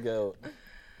Christmas goat.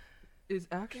 Is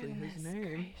actually his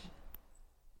name.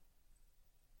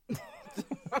 It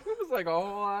was like a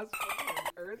whole ass fucking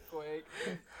earthquake.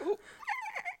 Ooh.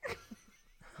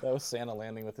 That was Santa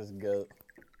landing with his goat.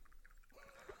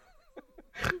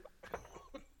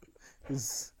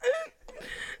 His...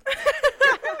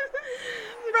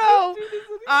 Bro,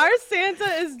 our Santa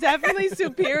is definitely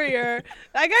superior.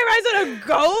 That guy rides on a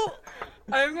goat.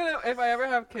 I'm gonna, if I ever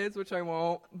have kids, which I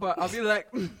won't, but I'll be like,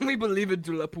 we believe in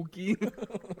Julapuki.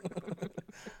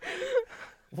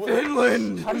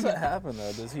 Finland! How does that happen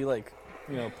though? Does he like,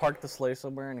 park the sleigh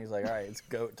somewhere and he's like, all right, it's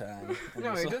goat time. And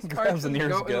No, he just grabs parks the his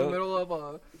nearest goat in the goat. middle of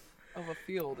a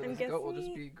field, I'm and his goat will guessing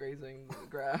just be grazing the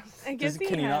grass. I guess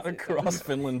Can he not has it. cross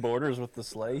Finland borders with the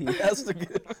sleigh? He has to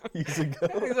use a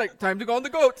goat. He's like, time to go on the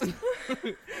goat.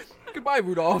 Goodbye,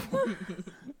 Rudolph. Jeez.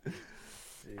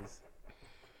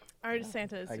 Our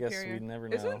Santa is I guess superior. we never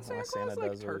know Isn't what Santa Santa Claus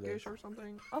like does or Turkish does. or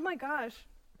something? Oh my gosh.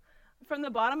 From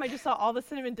the bottom, I just saw all the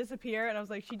cinnamon disappear, and I was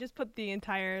like, she just put the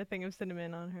entire thing of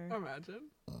cinnamon on her. Imagine.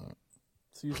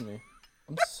 Excuse me.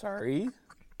 I'm sorry.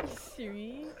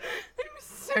 Siri. I'm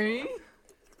sorry.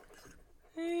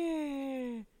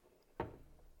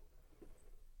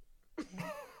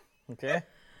 Okay.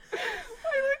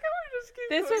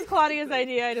 This was Claudia's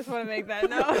idea. I just want to make that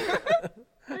note. I just thought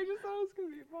it was gonna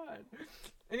be fun.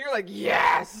 And you're like,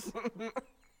 yes!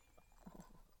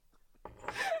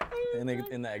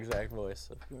 In that exact voice,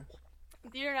 of course.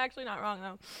 You're actually not wrong,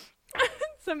 though.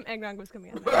 Some eggnog was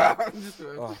coming out.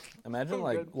 Oh, imagine So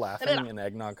like good. laughing and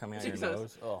eggnog coming out Jesus. your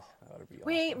nose. Oh, that would be awesome.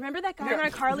 Wait, remember that guy on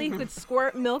iCarly who could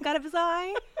squirt milk out of his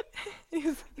eye? he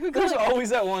would go There's like, always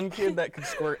that one kid that could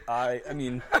squirt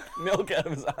milk out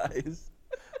of his eyes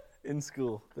in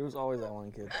school. There was always that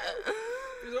one kid.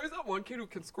 There's always that one kid who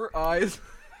can squirt eyes.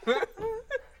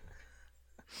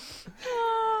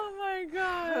 oh my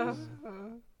gosh.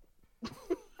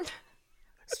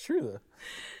 It's true though.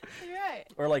 You're right.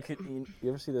 Or like, you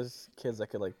ever see those kids that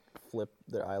could like flip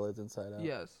their eyelids inside out?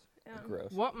 Yes. Yeah.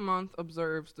 Gross. What month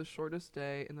observes the shortest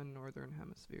day in the northern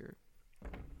hemisphere?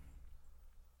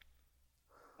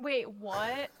 Wait,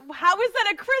 what? How is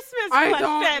that a Christmas I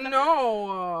question? don't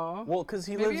know. Well, because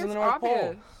he Maybe lives in it's the North obvious.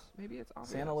 Pole. Maybe it's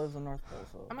obvious. Santa lives in the North Pole,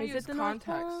 so I'm gonna Is use it the North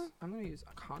context. Pole? I'm gonna use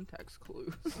context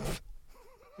clues.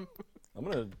 I'm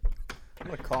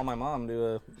gonna call my mom. Do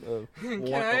a Okay.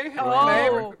 Oh, Can I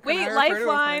wait, refer to a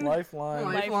lifeline. lifeline.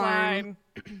 Lifeline.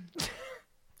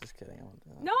 Just kidding. I won't do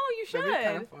that. No, you should. That'd be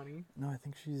kind of funny. No, I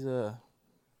think she's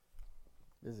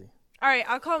busy. All right,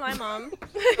 I'll call my mom.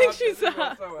 Not She's busy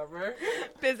whatsoever.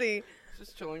 busy.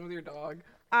 Just chilling with your dog.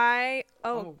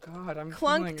 Oh, God, I'm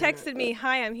Clunk feeling texted it. me,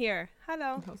 "Hi, I'm here."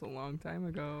 Hello. That was a long time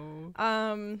ago.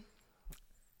 I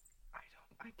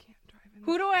can't drive in.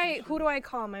 who do I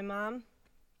call? My mom?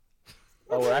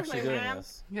 Oh, we're actually My doing mom?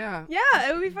 this. Yeah. Yeah,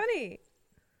 it would be funny.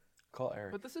 Call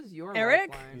Eric. But this is your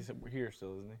Eric? lifeline. He's here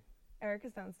still, isn't he? Eric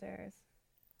is downstairs.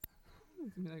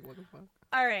 He's gonna be like, what the fuck?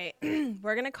 All right,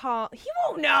 we're gonna call. He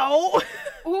won't know.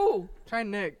 Ooh, try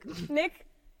Nick. Nick,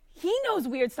 he knows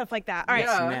weird stuff like that. All right,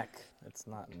 Yeah. It's Nick. It's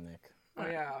not Nick. Oh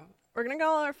yeah. we're gonna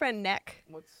call our friend Nick.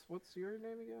 What's your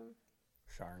name again?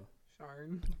 Sharn.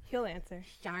 Sharn. He'll answer.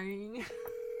 Sharn.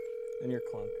 And your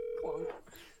Clunk. Clunk.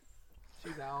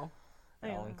 She's Al.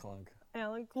 Alan Clunk.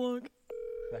 Alan Clunk.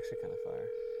 It's actually kind of fire.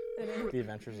 It is. The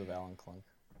Adventures of Alan Clunk.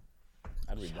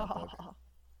 I'd read that book.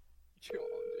 Chill,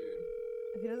 dude.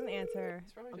 If he doesn't answer,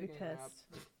 He's probably I'll be taking a nap.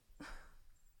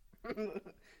 pissed.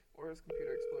 Or his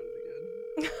computer exploded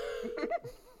again.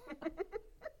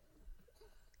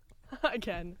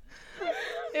 Again.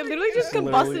 It literally just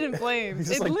Literally- combusted in flames. He's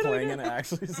just It like literally playing did. and it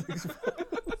actually explodes.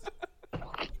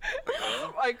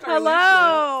 Like, totally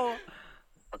Hello.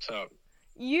 What's up?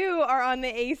 You are on the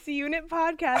AC Unit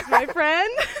podcast, my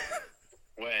friend.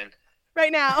 When?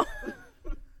 Right now.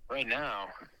 Right now?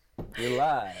 You're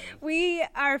live. We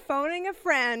are phoning a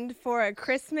friend for a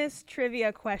Christmas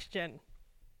trivia question.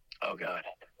 Oh, God.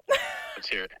 Let's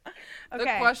hear it. The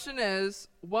Okay. question is,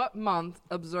 what month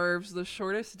observes the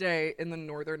shortest day in the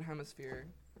northern hemisphere?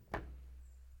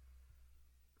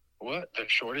 What? The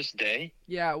shortest day?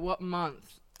 Yeah, what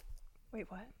month? Wait,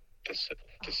 what?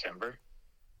 December?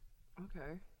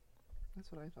 Okay. That's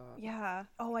what I thought. Yeah.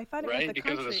 Oh, I thought it was Right? the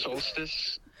Because country. of the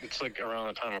solstice? It's like around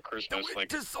the time of Christmas. Like,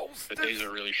 the days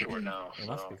are really short now. It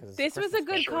must So. be 'cause it's This was a Christmas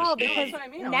good time. call Shortest day. because That's what I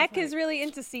mean, I was Neck like- is really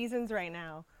into seasons right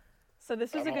now. So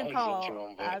this was a I'm good always call. into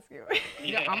 'em, but- Ask you.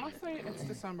 Yeah, I'm gonna say it's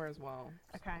December as well.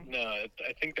 Okay. No, I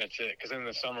think that's it. Because in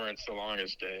the summer, it's the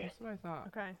longest day. That's what I thought.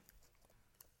 Okay.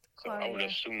 So I would Claudia.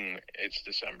 assume it's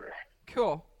December.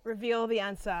 Cool. Reveal the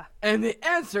answer. And the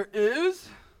answer is,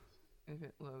 if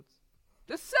it loads,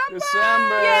 December.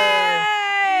 December.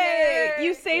 Yay!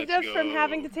 You saved Let's us from go.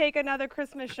 having to take another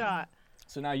Christmas shot.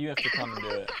 So now you have to come and do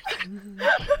it.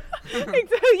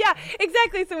 Yeah,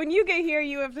 exactly. So when you get here,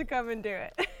 you have to come and do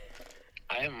it.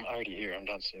 I am already here. I'm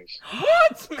downstairs.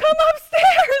 What? Come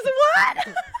upstairs.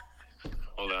 What?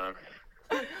 Hold on.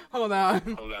 Hold on.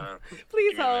 Hold on.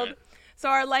 Please Give me a hold. minute. So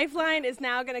our lifeline is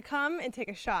now going to come and take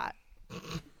a shot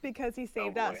because he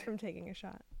saved us boy. from taking a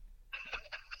shot.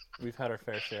 We've had our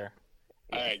fair share.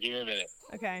 All right, give me a minute.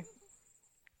 Okay.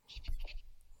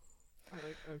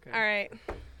 Okay. All right.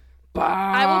 Bam,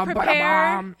 I will prepare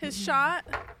ba-da-bam. his shot.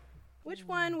 Which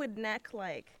one would Neck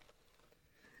like?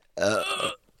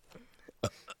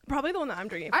 Probably the one that I'm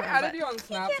drinking I from. added but you on he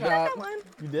can't have Snapchat. that one.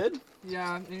 You did?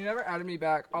 Yeah, and you never added me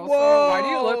back. Also, why do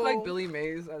you look like Whoa. Billy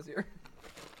Mays as your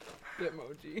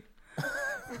Bitmoji?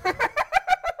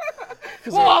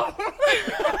 Whoa!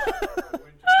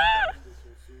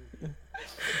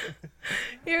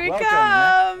 Here he Welcome,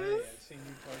 comes.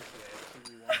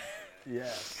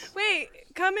 Yes. Wait,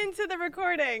 come into the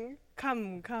recording.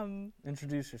 Come.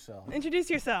 Introduce yourself. Introduce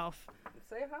yourself.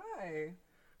 Say hi.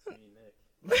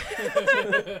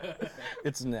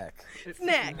 It's Nick. It's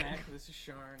Nick. This is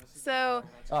Sean. This is So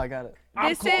Oh, I got it.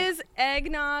 this is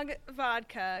eggnog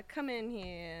vodka. Come in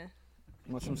here.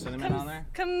 Want some cinnamon on there?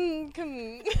 Come.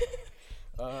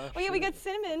 Oh yeah, we got Give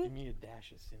cinnamon. me a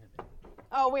dash of cinnamon.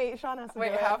 Oh wait, Sean has to Wait,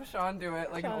 do it. have Sean do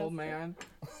it like an Sean's old man.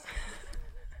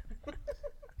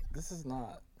 This is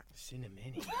not.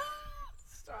 Cinnamon.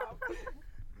 Stop.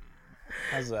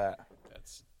 How's that?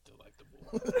 That's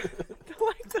delectable.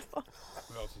 Delightful.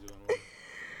 Who else is doing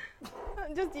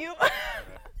one? Just you.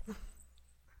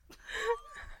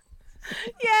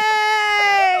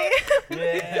 Yay!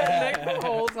 Nick the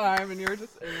whole time, and you're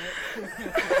just in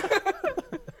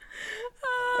it.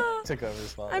 Took over the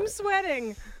spot. I'm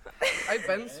sweating. I've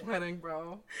been sweating,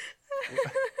 bro.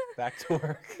 Back to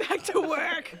work. Back to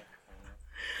work.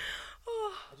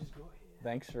 Oh,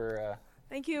 Thanks for.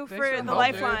 thank you Thanks for for the helping.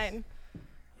 lifeline.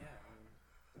 Yeah,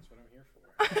 that's what I'm here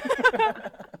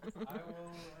for. I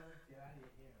will get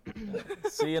out of here.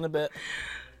 See you in a bit.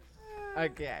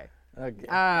 Okay. Okay.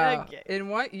 Okay. In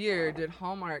what year did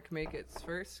Hallmark make its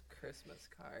first Christmas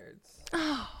cards?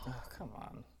 Oh, come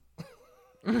on.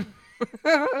 Can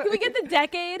we get the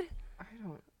decade? I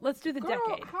don't. Let's do the Girl,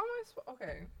 decade. how am I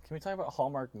okay. Can we talk about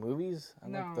Hallmark movies? I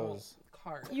like those.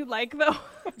 Cards. You like those?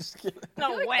 I'm just kidding.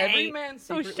 No way. Every man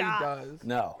So secretly shocked. does.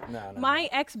 No. My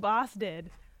ex-boss did.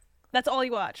 That's all he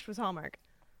watched was Hallmark.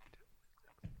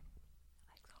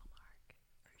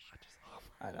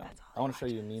 I know. I want to show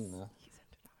you a meme though. He's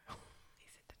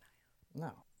in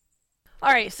denial. No.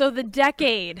 All right, so the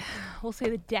decade. We'll say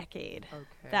the decade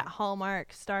Okay. that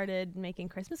Hallmark started making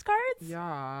Christmas cards.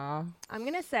 Yeah. I'm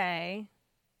going to say...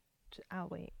 I'll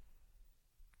wait.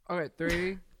 Okay,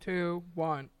 3, 2,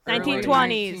 1.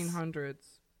 1920s. 1900s.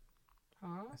 Huh?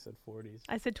 I said 40s.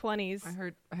 I said 20s. I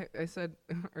heard. I said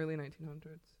early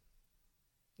 1900s.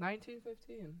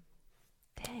 1915.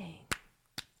 Dang.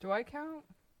 Do I count?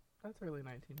 That's early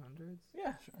 1900s.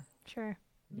 Yeah, sure. Sure.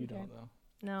 You Okay. don't though.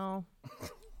 No.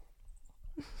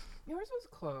 Yours was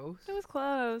close. It was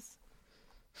close.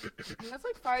 That's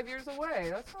like 5 years away.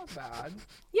 That's not bad.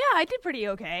 Yeah, I did pretty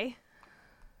okay.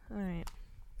 All right.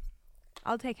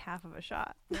 I'll take half of a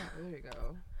shot. Yeah, there you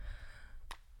go.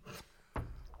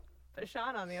 But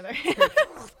Sean, on the other hand.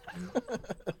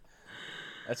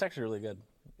 That's actually really good.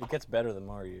 It gets better the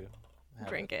more you have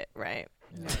Drink it, right.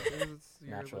 Yeah, Yeah. 'cause you're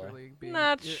Naturally. literally being,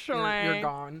 Naturally. You're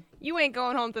gone. You ain't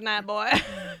going home tonight, boy.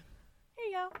 Here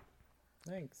you go.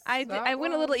 Thanks. I That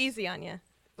went a little was- easy on you.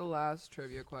 The last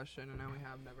trivia question, and now we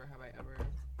have never have I ever.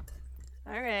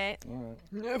 All right. All right.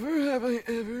 Never have I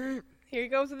ever. Here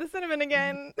goes with the cinnamon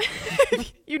again.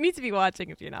 You need to be watching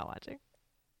if you're not watching.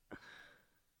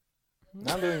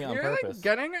 I'm doing it on You're purpose. like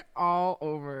getting it all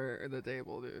over the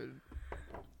table, dude.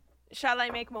 Shall I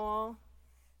make more?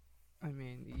 I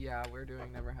mean, yeah, we're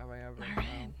doing never have I ever. All so.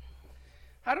 right.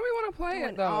 How do we want to play Going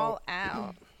it though? all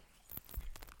out.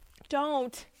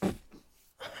 Don't.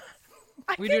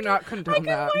 We do not condone I can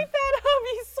that. wipe that up.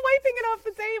 He's swiping it off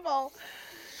the table.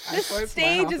 I This swiped mine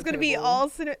stage off is the going to be table. all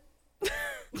cinnamon.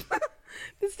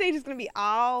 This stage is going to be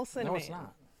all No, cinnamon. it's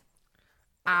not.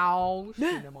 Ow, No,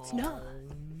 cinnamon. it's not.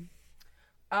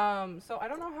 So I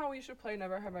don't know how we should play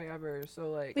Never Have I Ever.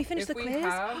 So like, We finished if the we quiz?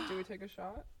 have, do we take a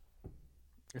shot?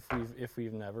 If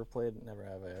we've never played Never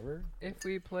Have I Ever. If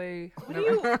we play, What do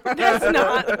you? That's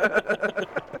not.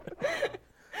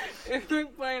 if we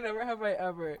play Never Have I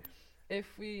Ever, if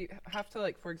we have to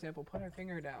like, for example, put our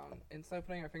finger down, instead of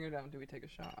putting our finger down, do we take a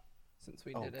shot? Since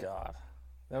we Oh did it. God,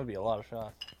 that would be a lot of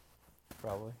shots.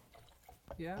 Probably.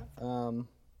 Yeah.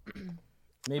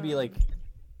 Maybe like.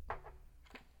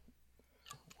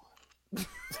 You're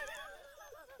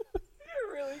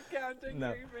really counting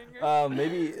No. 3 fingers.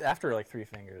 Maybe after like 3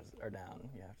 fingers are down,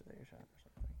 you have to take a shot or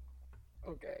something.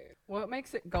 Okay. What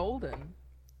makes it golden?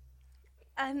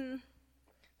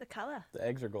 The color. The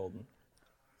eggs are golden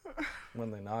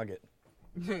when they nog it.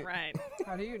 Right.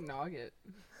 How do you nog it?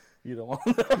 You don't want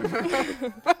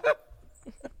them.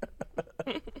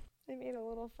 I made a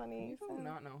little funny. You do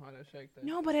not know how to shake this.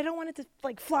 No, but I don't want it to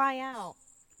like fly out.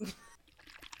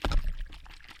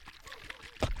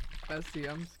 Bestie,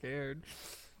 I'm scared.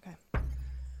 Okay.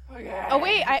 Okay. Oh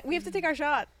wait, we have to take our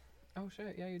shot. Oh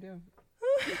shit, yeah you do.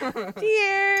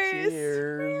 Cheers.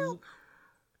 Cheers.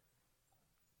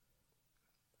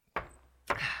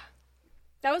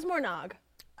 That was more nog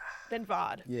than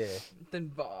vod. Yeah. Then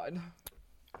VOD.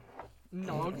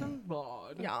 Nog than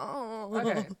VOD. Yeah.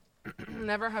 Okay.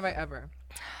 Never have I ever.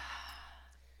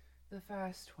 The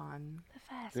first one. The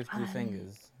fast 50 one.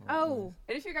 fingers. Oh,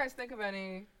 And if you guys think of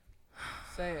any,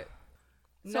 say it.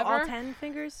 so all 10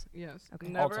 fingers? Yes. Okay.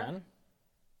 All Never. 10?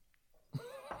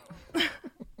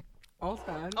 All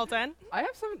 10. All 10? I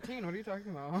have 17. What are you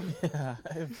talking about? Yeah,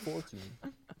 I have 14.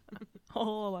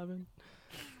 All 11.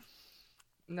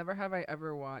 Never have I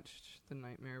ever watched The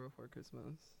Nightmare Before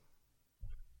Christmas.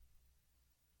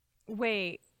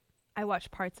 Wait, I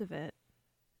watched parts of it.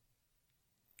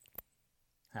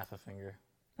 Half a finger.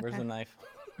 Where's Okay. the knife?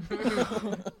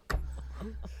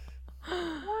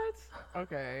 What?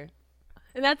 Okay.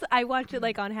 And I watched it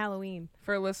like on Halloween.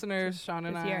 For listeners, Sean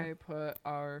and This I year. put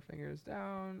our fingers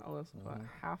down. Alyssa put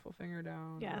half a finger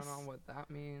down. I Yes. don't know what that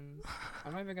means.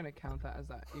 I'm not even going to count that as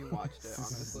that you watched it,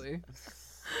 honestly.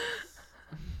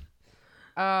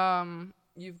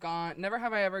 You've gone, never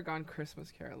have I ever gone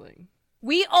Christmas caroling.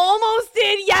 We almost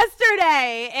did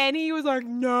yesterday, and he was like,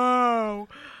 no.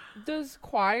 Does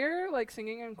choir, like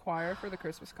singing in choir for the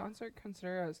Christmas concert,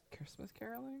 consider as Christmas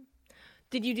caroling?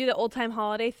 Did you do the old time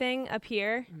holiday thing up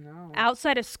here? No.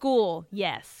 Outside of school,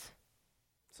 yes.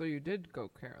 So you did go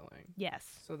caroling.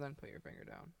 Yes. So then put your finger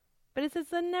down. But it says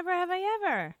the never have I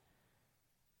ever.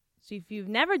 So if you've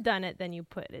never done it, then you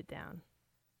put it down.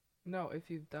 No, if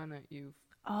you've done it, you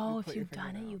Oh, put if your you've finger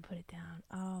done it, down. you put it down.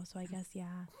 Oh, so I guess,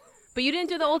 yeah. But you didn't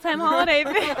do the old-time holiday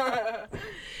thing?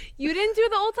 You didn't do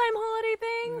the old-time holiday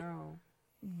thing? No.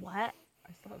 What?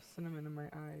 I still have cinnamon in my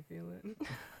eye. I feel it.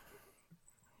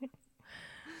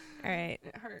 All right.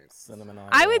 It hurts. Cinnamon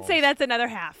I would say eyeballs. that's another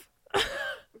half.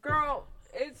 Girl,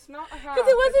 it's not a half. Because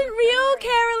it it's wasn't a real finger.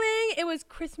 caroling. It was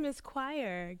Christmas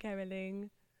choir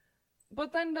caroling.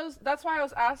 But then that's why I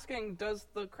was asking, does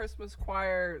the Christmas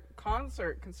choir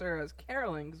concert consider as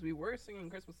caroling? Because we were singing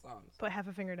Christmas songs. Put half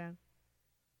a finger down.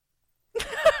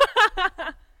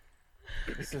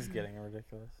 This is getting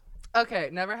ridiculous. Okay,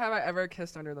 never have I ever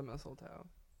kissed under the mistletoe.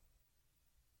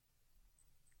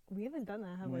 We haven't done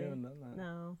that, have We we? haven't done that.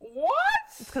 No. What?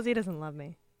 It's because he doesn't love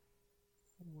me.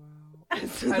 Wow.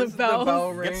 As As the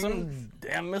bell Get rings. some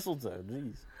damn mistletoe,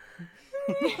 jeez.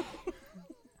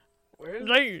 Where's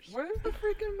the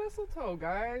freaking mistletoe,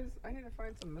 guys? I need to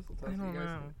find some mistletoe. I so you don't guys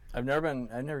know. I've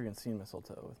never even seen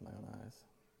mistletoe with my own eyes.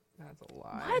 That's a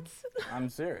lie. What? I'm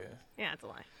serious. Yeah, it's a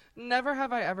lie. Never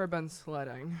have I ever been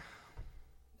sledding.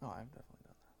 Oh, I've definitely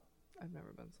done that. I've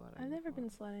never been sledding. I've never before. been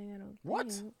sledding, I don't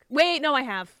What? think. Wait, no, I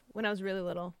have. When I was really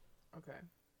little. Okay.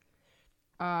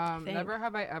 Think. Never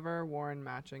have I ever worn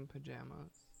matching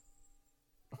pajamas.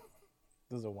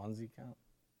 Does a onesie count?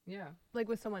 Yeah. Like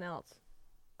with someone else.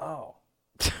 Oh.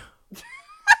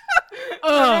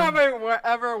 Never have I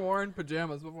ever worn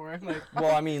pajamas before. Like,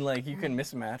 Well, I mean, like, you can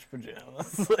mismatch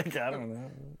pajamas. Like, I don't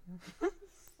know.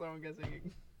 so I'm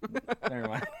guessing. Never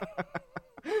mind.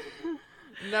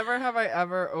 Never have I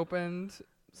ever opened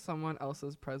someone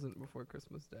else's present before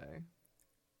Christmas Day.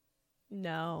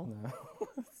 No. No.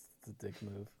 It's a dick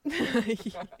move.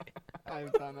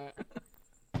 I've done it.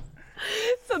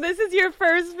 So this is your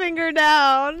first finger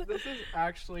down. This is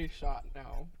actually shot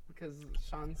now because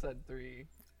Sean said 3.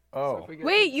 So Oh. if we get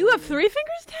Wait, to you have 3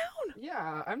 fingers down?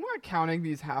 Yeah, I'm not counting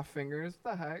these half fingers.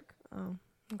 What the heck? Oh,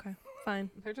 okay. Fine.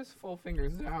 They're just full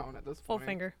fingers down at this Full point.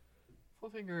 finger. Full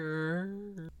finger.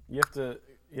 You have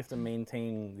to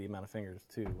maintain the amount of fingers,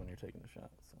 too, when you're taking the shot.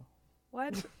 So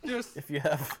What? Just if you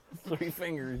have 3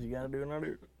 fingers, you gotta do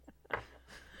another.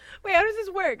 Wait, how does this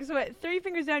work? So what, 3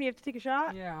 fingers down, you have to take a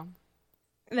shot? yeah.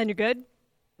 And then you're good?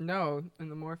 No, and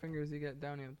the more fingers you get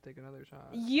down, you have to take another shot.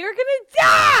 You're gonna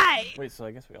die! Wait, so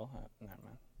I guess we all have. Never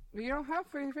mind. But you don't have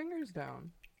 3 fingers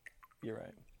down. You're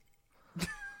right.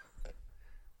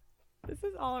 This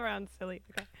is all around silly.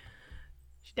 Okay.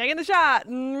 She's taking the shot.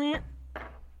 I'm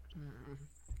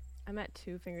at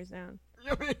 2 fingers down.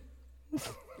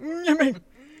 Yummy.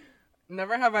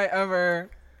 Never have I ever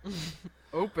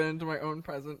opened my own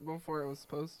present before it was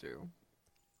supposed to.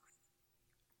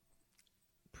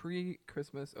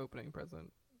 Pre-Christmas opening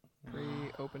present.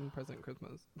 Pre-open present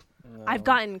Christmas. No. I've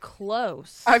gotten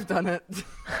close. I've done it.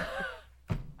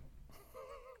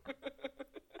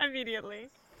 Immediately.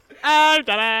 I've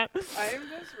done it. I'm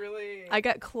just really... I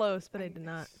got close, but I did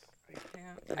not. I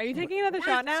can't. Are you taking another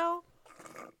shot now?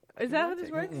 Is that how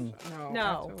this works? Mm-mm. No. No. I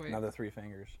have to wait. Another 3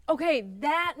 fingers. Okay,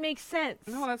 that makes sense.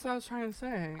 No, that's what I was trying to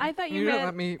say. I thought you didn't meant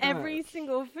let me every finish.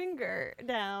 single finger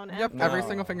down. Yep, after. every No.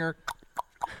 single finger.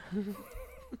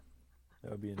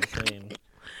 That would be insane.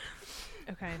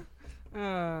 Okay.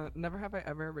 Never have I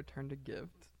ever returned a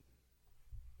gift.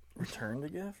 Return the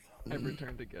gift? I've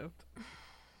returned a gift.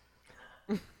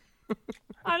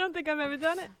 I don't think I've ever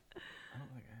done it. I don't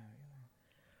think I have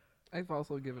either. I've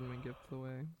also given my gifts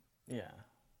away. Yeah.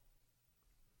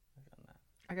 I've done that.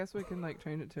 I guess we can like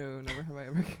change it to never have I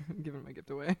ever given my gift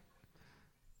away.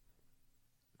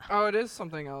 Oh, it is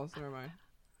something else. Never mind.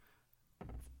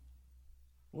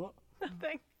 What?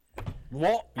 Nothing.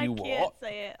 What? I You can't what?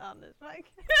 say it on this mic.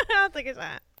 I'll take a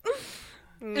shot.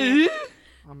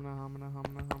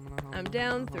 I'm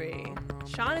down 3.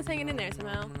 Sean is hanging in there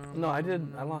somehow. No, I did.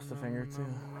 I lost a finger, too.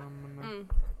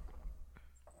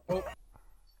 Oh.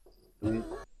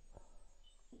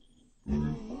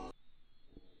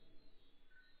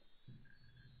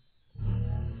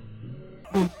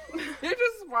 You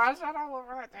just splashed that all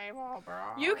over the table, bro.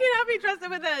 You cannot be trusted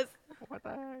with this. What the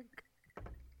heck?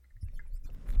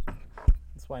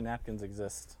 That's why napkins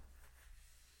exist.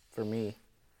 For me.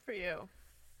 For you.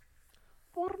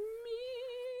 For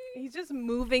me. He's just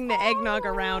moving the eggnog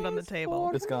around on the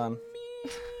table. It's gone.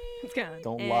 It's gone.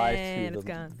 Don't lie And to it's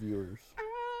the gone. viewers.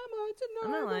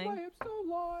 I'm not lying.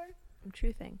 I'm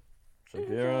truthing.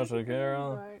 Shakira,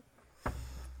 Shakira.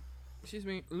 Excuse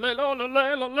me. Have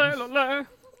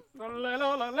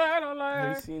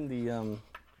you seen the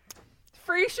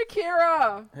Free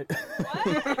Shakira.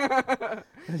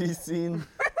 Have you seen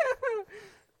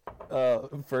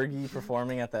Fergie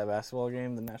performing at that basketball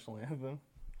game, the national anthem?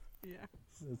 Yeah.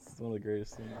 It's one of the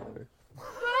greatest things ever.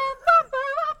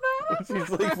 She's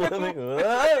like flipping.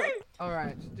 All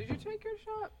right. Did you take your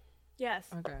shot? Yes.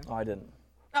 Okay. Oh, I didn't.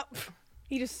 Oh,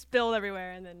 he just spilled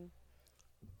everywhere and then.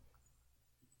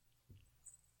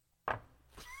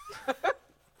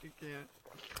 You can't.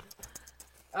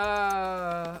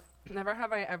 Never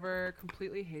have I ever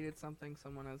completely hated something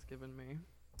someone has given me.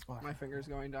 Oh, My finger's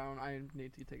going down. I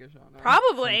need to take a shot now.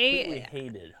 Probably. completely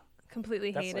hated.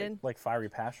 Completely That's hated. like fiery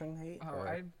passion hate? Oh, or-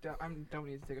 I don't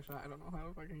need to take a shot. I don't know how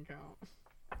to fucking count.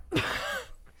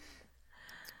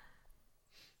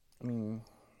 I mean,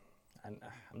 I'm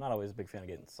not always a big fan of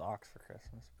getting socks for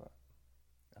Christmas, but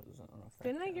that doesn't affect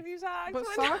Didn't I give you socks? But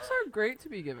socks are great to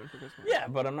be given for Christmas. Yeah,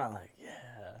 but I'm not like, yeah.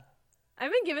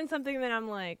 I've been given something that I'm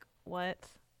like, what?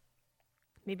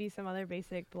 Maybe some other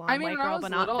basic blonde I mean, white when I girl, was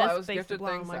but not little, this I was basic gifted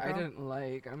blonde things white that I girl. didn't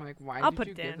like. I'm like, why I'll did put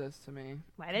you it give in. this to me?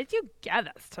 Why did you give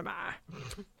this to me?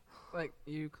 Like,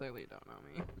 you clearly don't know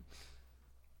me.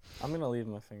 I'm going to leave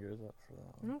my fingers up for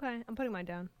that one. Okay, I'm putting mine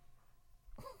down.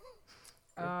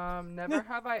 Never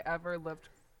have I ever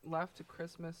left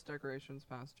Christmas decorations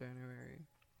past January.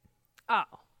 Oh,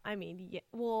 I mean, yeah.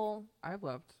 Well, I've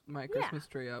left my Christmas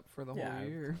tree up for the Yeah, whole I've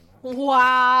year. done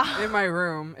wow. In my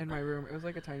room. It was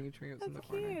like a tiny tree. It was in the That's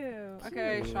corner. cute.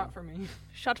 Okay, Cute. shot for me.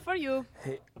 Shot for you.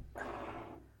 Hey.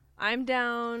 I'm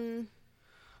down.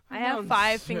 I I'm have down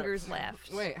 5 6. fingers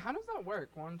left. Wait, how does that work?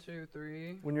 1, 2,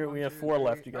 3. When you're- One, we have 2, 4 3.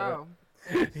 left, you gotta- Oh.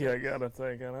 Yeah, I gotta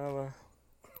take another.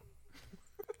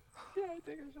 Yeah,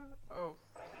 take a shot. Oh,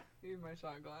 need my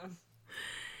shot glass.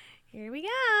 Here we go.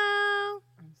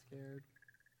 I'm scared.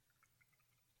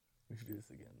 We should do this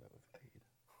again, though,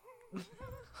 with Pete.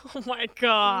 Oh my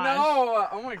god. No!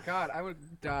 Oh my god, I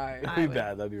would die. That'd be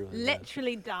bad. That'd be really bad.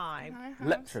 Literally die. Can I have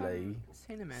Literally. some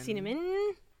cinnamon.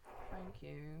 Cinnamon. Thank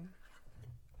you.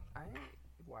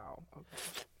 Wow. Okay.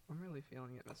 I'm really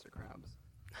feeling it, Mr. Krabs.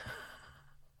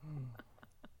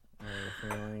 Are you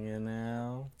feeling it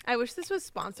now? I wish this was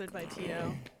sponsored by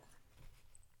Tito.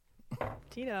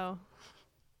 Tito.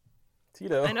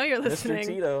 Tito. I know you're Mr. listening.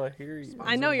 Tito, I hear you.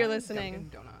 I know you're By listening. Dunkin'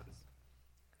 Donuts.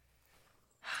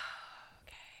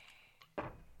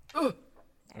 I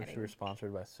wish we were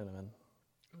sponsored by Cinnamon.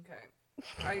 Okay.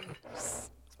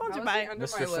 Sponsored by.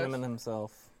 Mr. Cinnamon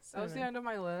himself. That was the end of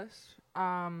my list. But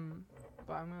I'm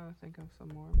gonna think of some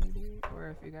more maybe, or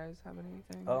if you guys have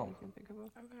anything that you can think of.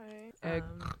 Okay.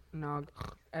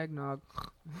 Eggnog.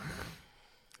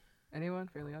 Anyone?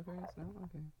 Fairly Odd Parents? No?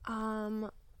 Okay.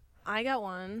 I got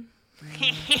one.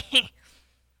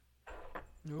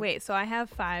 Nope. Wait, so I have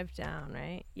 5 down,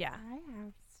 right? Yeah.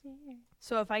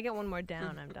 So if I get one more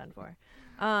down, I'm done for.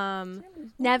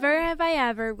 Never have I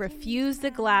ever refused a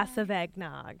glass of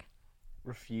eggnog.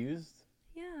 Refused?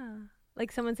 Yeah.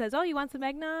 Like someone says, "Oh, you want some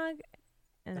eggnog?"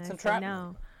 And That's I say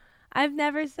entrapment. no. I've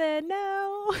never said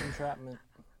no. Entrapment.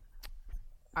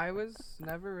 I was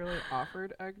never really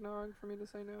offered eggnog for me to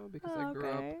say no because I grew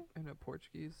up Okay. in a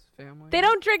Portuguese family. They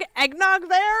don't drink eggnog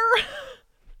there?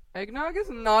 Eggnog is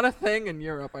not a thing in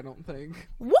Europe, I don't think.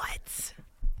 What?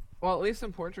 Well, at least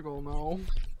in Portugal, no.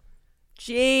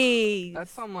 Jeez.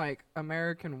 That's some like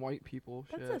American white people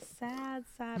shit. That's a sad,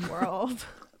 sad world.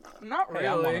 Not Hey,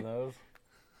 I'm one really. of those.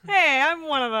 Hey, I'm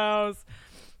one of those.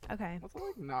 Okay. What's it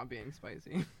like not being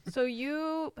spicy? So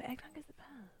but eggnog is the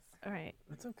best. All right.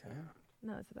 It's okay.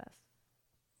 No, it's the best.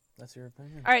 That's your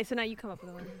opinion. All right, so now you come up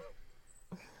with one.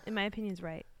 And my opinion's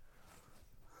right.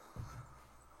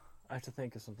 I have to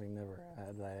think of something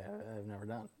I've never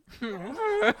done.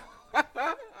 Never.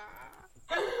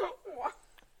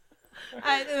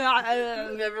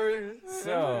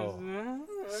 So.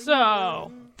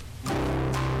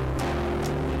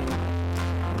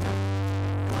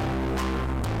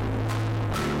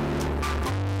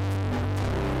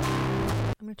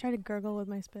 I'm going to try to gurgle with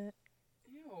my spit.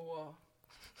 Ew.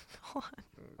 Hold on.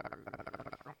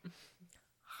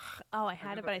 Oh, I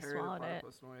had it, but I swallowed it.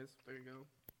 Noise. There you go.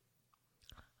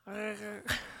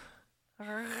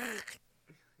 You're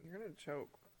gonna choke.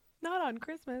 Not on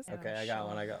Christmas. Okay, I got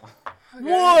one.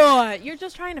 What? You're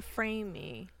just trying to frame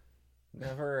me.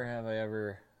 Never have I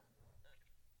ever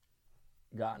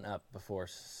gotten up before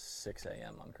 6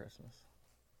 a.m. on Christmas.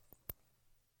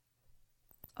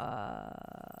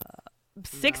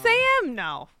 6 No. a.m.?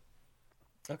 No.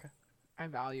 Okay. I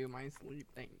value my sleep.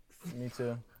 Thanks. Me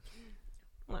too.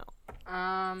 Well.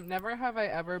 Never have I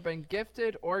ever been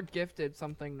gifted or gifted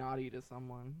something naughty to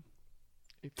someone.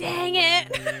 If you know Dang what I it.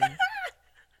 mean.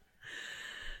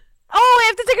 Oh, I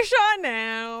have to take a shot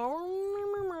now.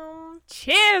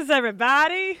 Cheers,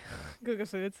 everybody. Google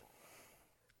Foods.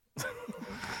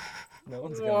 No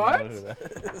one's What? gonna know who that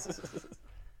is.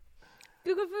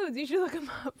 Google Foods. You should look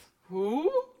them up. Who?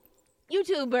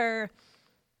 YouTuber.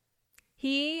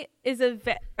 He is all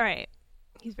right.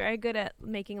 He's very good at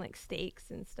making like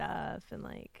steaks and stuff and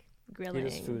like grilling. He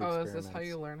does food Oh, is experiments. this how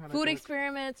you learn how to Food cook?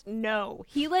 experiments? No.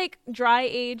 He like dry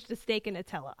aged a steak in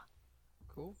Nutella.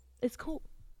 Cool. It's cool.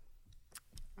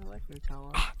 I like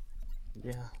Nutella.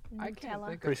 Yeah. I can't Nutella.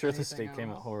 think Pretty of sure the anything steak came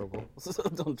out else. horrible. So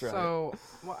don't try it. So,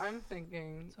 what I'm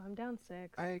thinking, So I'm down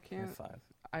 6. I Yeah, can't.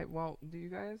 5. Well, do you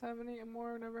guys have any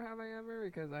more? Never have I ever?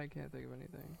 Because I can't think of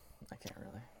anything. I can't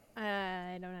really.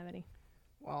 I don't have any.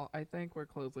 Well, I think we're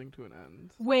closing to an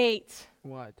end. Wait.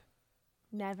 What?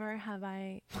 Never have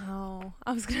I. Oh,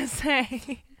 I was gonna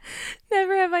say,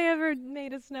 never have I ever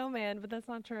made a snowman, but that's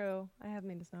not true. I have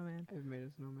made a snowman. I've made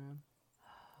a snowman.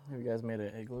 Have you guys made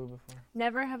an igloo before?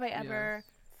 Never have I ever.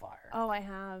 Yes. Fire. Oh, I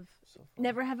have. So fun.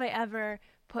 Never have I ever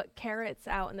put carrots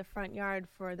out in the front yard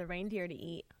for the reindeer to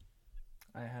eat.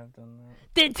 I have done that.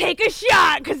 Then take a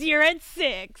shot, cause you're at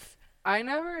 6. I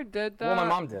never did that. Well, my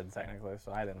mom did technically,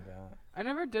 so I didn't do it. I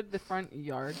never did the front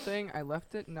yard thing. I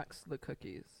left it next to the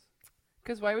cookies.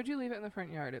 Because why would you leave it in the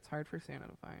front yard? It's hard for Santa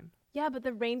to find. Yeah, but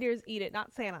the reindeers eat it,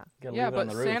 not Santa. Gotta Yeah, leave it on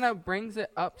but the roof. Santa brings it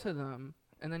up to them,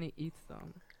 and then he eats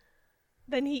them.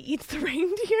 Then he eats the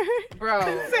reindeer. Bro,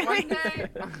 one day...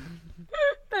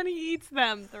 Then he eats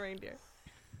them, the reindeer.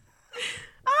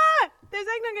 Ah! There's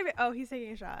eggnog. Oh, he's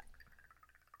taking a shot.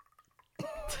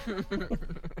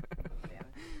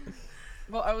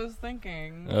 Well, I was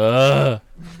thinking...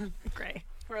 Great.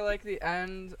 For like the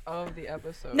end of the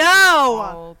episode. No!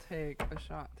 I'll take a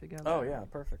shot together. Oh, yeah,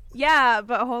 perfect. Yeah,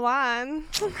 but hold on.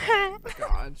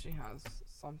 God, she has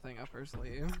something up her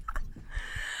sleeve.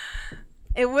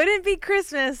 It wouldn't be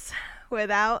Christmas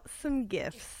without some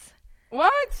gifts.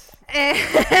 What?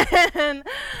 And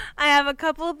I have a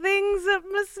couple things up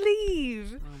my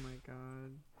sleeve. Oh my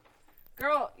god.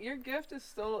 Girl, your gift is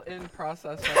still in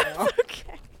process right now.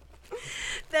 Okay.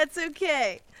 That's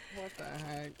okay. What the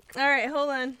heck? All right, hold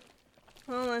on.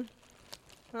 Hold on.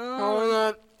 Hold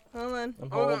on. Hold on. I'm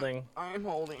Hold on. holding. I'm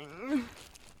holding.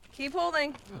 Keep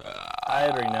holding. I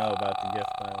already know about the gift,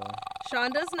 by the way.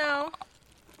 Sean does know.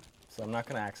 So I'm not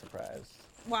going to act surprised.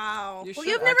 Wow. You Well,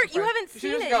 should you act haven't surprised. You should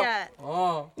seen just it go, yet.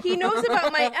 Oh. He knows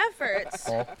about my efforts.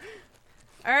 Oh.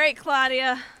 All right,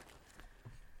 Claudia.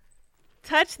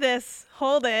 Touch this.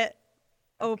 Hold it.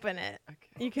 Open it. Okay.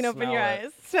 You can open Smell your it.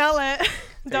 eyes. Smell it.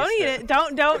 Don't Taste eat it. it.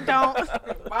 Don't.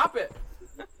 Pop it.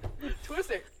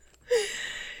 Twist it.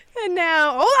 And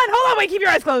now, hold on. Wait, keep your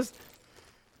eyes closed.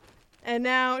 And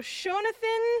now,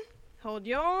 Jonathan, hold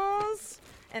yours.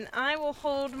 And I will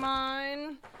hold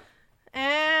mine.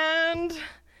 And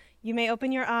you may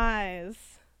open your eyes.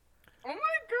 Oh my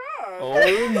god.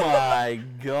 Oh my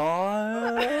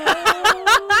god.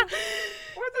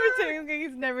 What We're the saying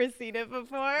he's never seen it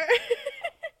before.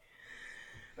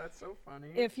 That's so funny.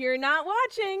 If you're not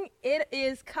watching, it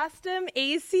is custom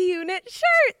AC unit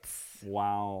shirts.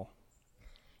 Wow.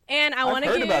 And I I've want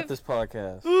to heard give about this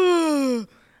podcast.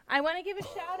 I want to give a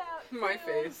shout out to My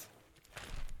face.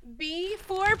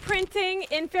 B4 Printing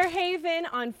in Fairhaven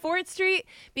on 4th Street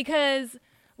because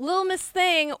Lil Miss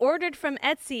Thing ordered from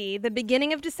Etsy the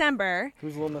beginning of December.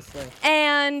 Who's Little Miss Thing?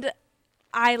 And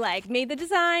I made the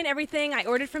design, everything. I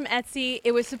ordered from Etsy.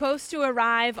 It was supposed to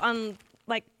arrive on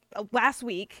last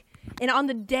week. And on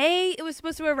the day it was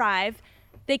supposed to arrive,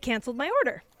 they canceled my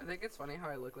order. I think it's funny how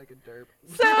I look like a derp.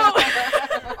 So you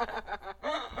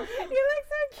look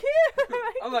so cute.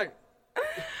 I'm like,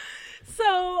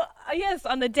 So, yes,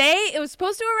 on the day it was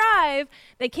supposed to arrive,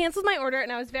 they canceled my order,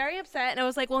 and I was very upset. And I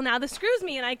was like, well, now this screws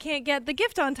me, and I can't get the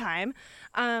gift on time.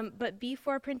 But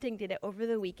B4 Printing did it over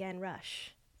the weekend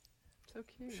rush. so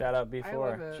cute. Shout out I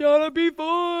love B4. it. Shout out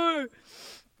B4!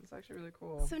 It's actually really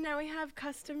cool. So now we have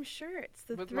custom shirts,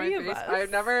 the With three my of face, us. I've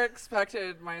never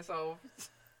expected myself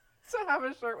to have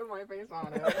a shirt with my face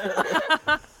on it.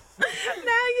 Now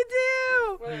you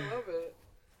do! But I love it.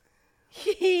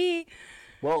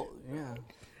 Well, yeah.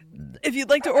 If you'd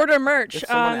like to order merch, If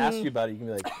someone asks you about it, you can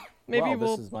be like, maybe wow,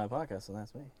 we'll- this is my podcast, and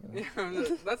that's me. You know?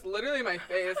 Yeah, that's literally my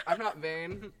face. I'm not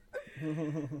vain.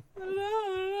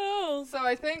 no. So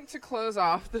I think to close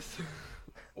off this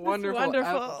wonderful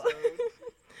episode,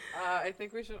 I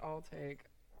think we should all take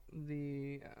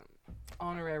the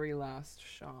honorary last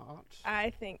shot.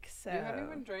 I think so. You haven't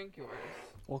even drank yours.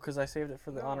 Well, because I saved it for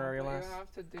the honorary but last. You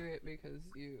have to do it because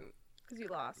you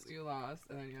Because you lost.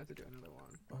 and then you have to do another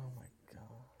one. Oh my god.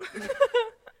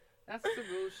 That's the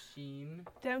real Sheen.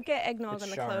 Don't get eggnog It's on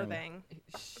the Sharn. clothing.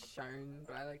 Shine,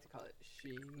 but I like to call it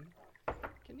Sheen.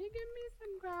 Can you give me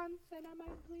some ground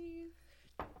cinnamon, please?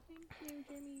 Thank you,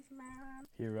 Jimmy's mom.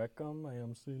 Here I come, I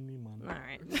am Cinnamon. All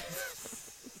right.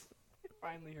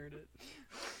 Finally heard it.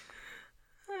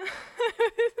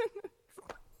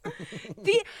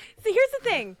 See, here's the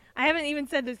thing. I haven't even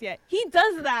said this yet. He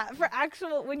does that for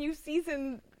actual, when you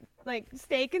season, like,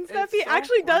 steak and stuff, It's he so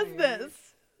actually does funny. this.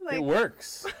 Like, It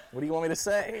works. What do you want me to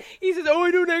say? he says, oh,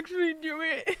 I don't actually do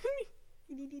it.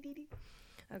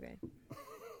 Okay.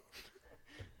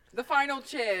 The final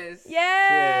cheers.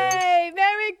 Yay!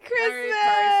 Merry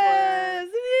Christmas!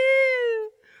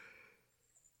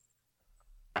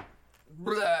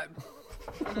 Woo! Blah.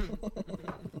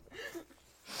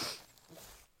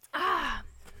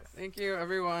 Thank you,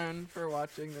 everyone, for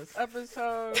watching this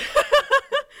episode.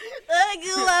 Thank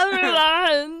you,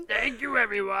 everyone. Thank you,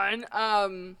 everyone.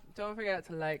 Don't forget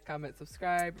to like, comment,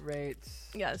 subscribe, rate.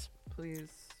 Yes. Please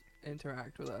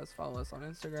interact with us. Follow us on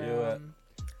Instagram. Do it.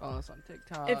 Follow us on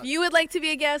TikTok. If you would like to be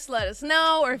a guest, let us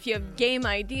know. Or if you have game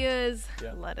ideas,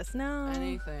 Yeah. let us know.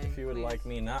 anything, If you would please. like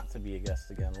me not to be a guest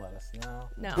again, let us know.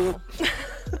 No.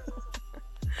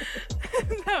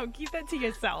 No, keep that to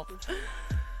yourself.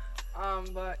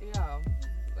 But yeah.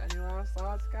 Any last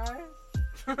thoughts, guys?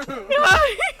 I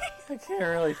can't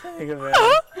really think of it.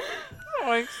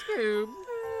 Like Scoob.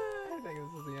 I think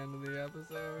this is the end of the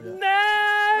episode.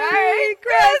 Yeah. Merry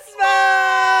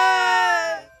Christmas!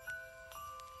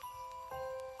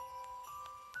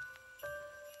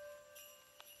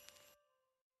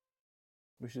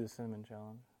 We should do the cinnamon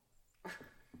challenge.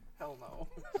 Hell no.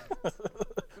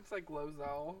 It's like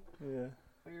Lozelle. Yeah.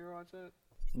 Have you ever watched it?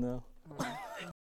 No. Oh.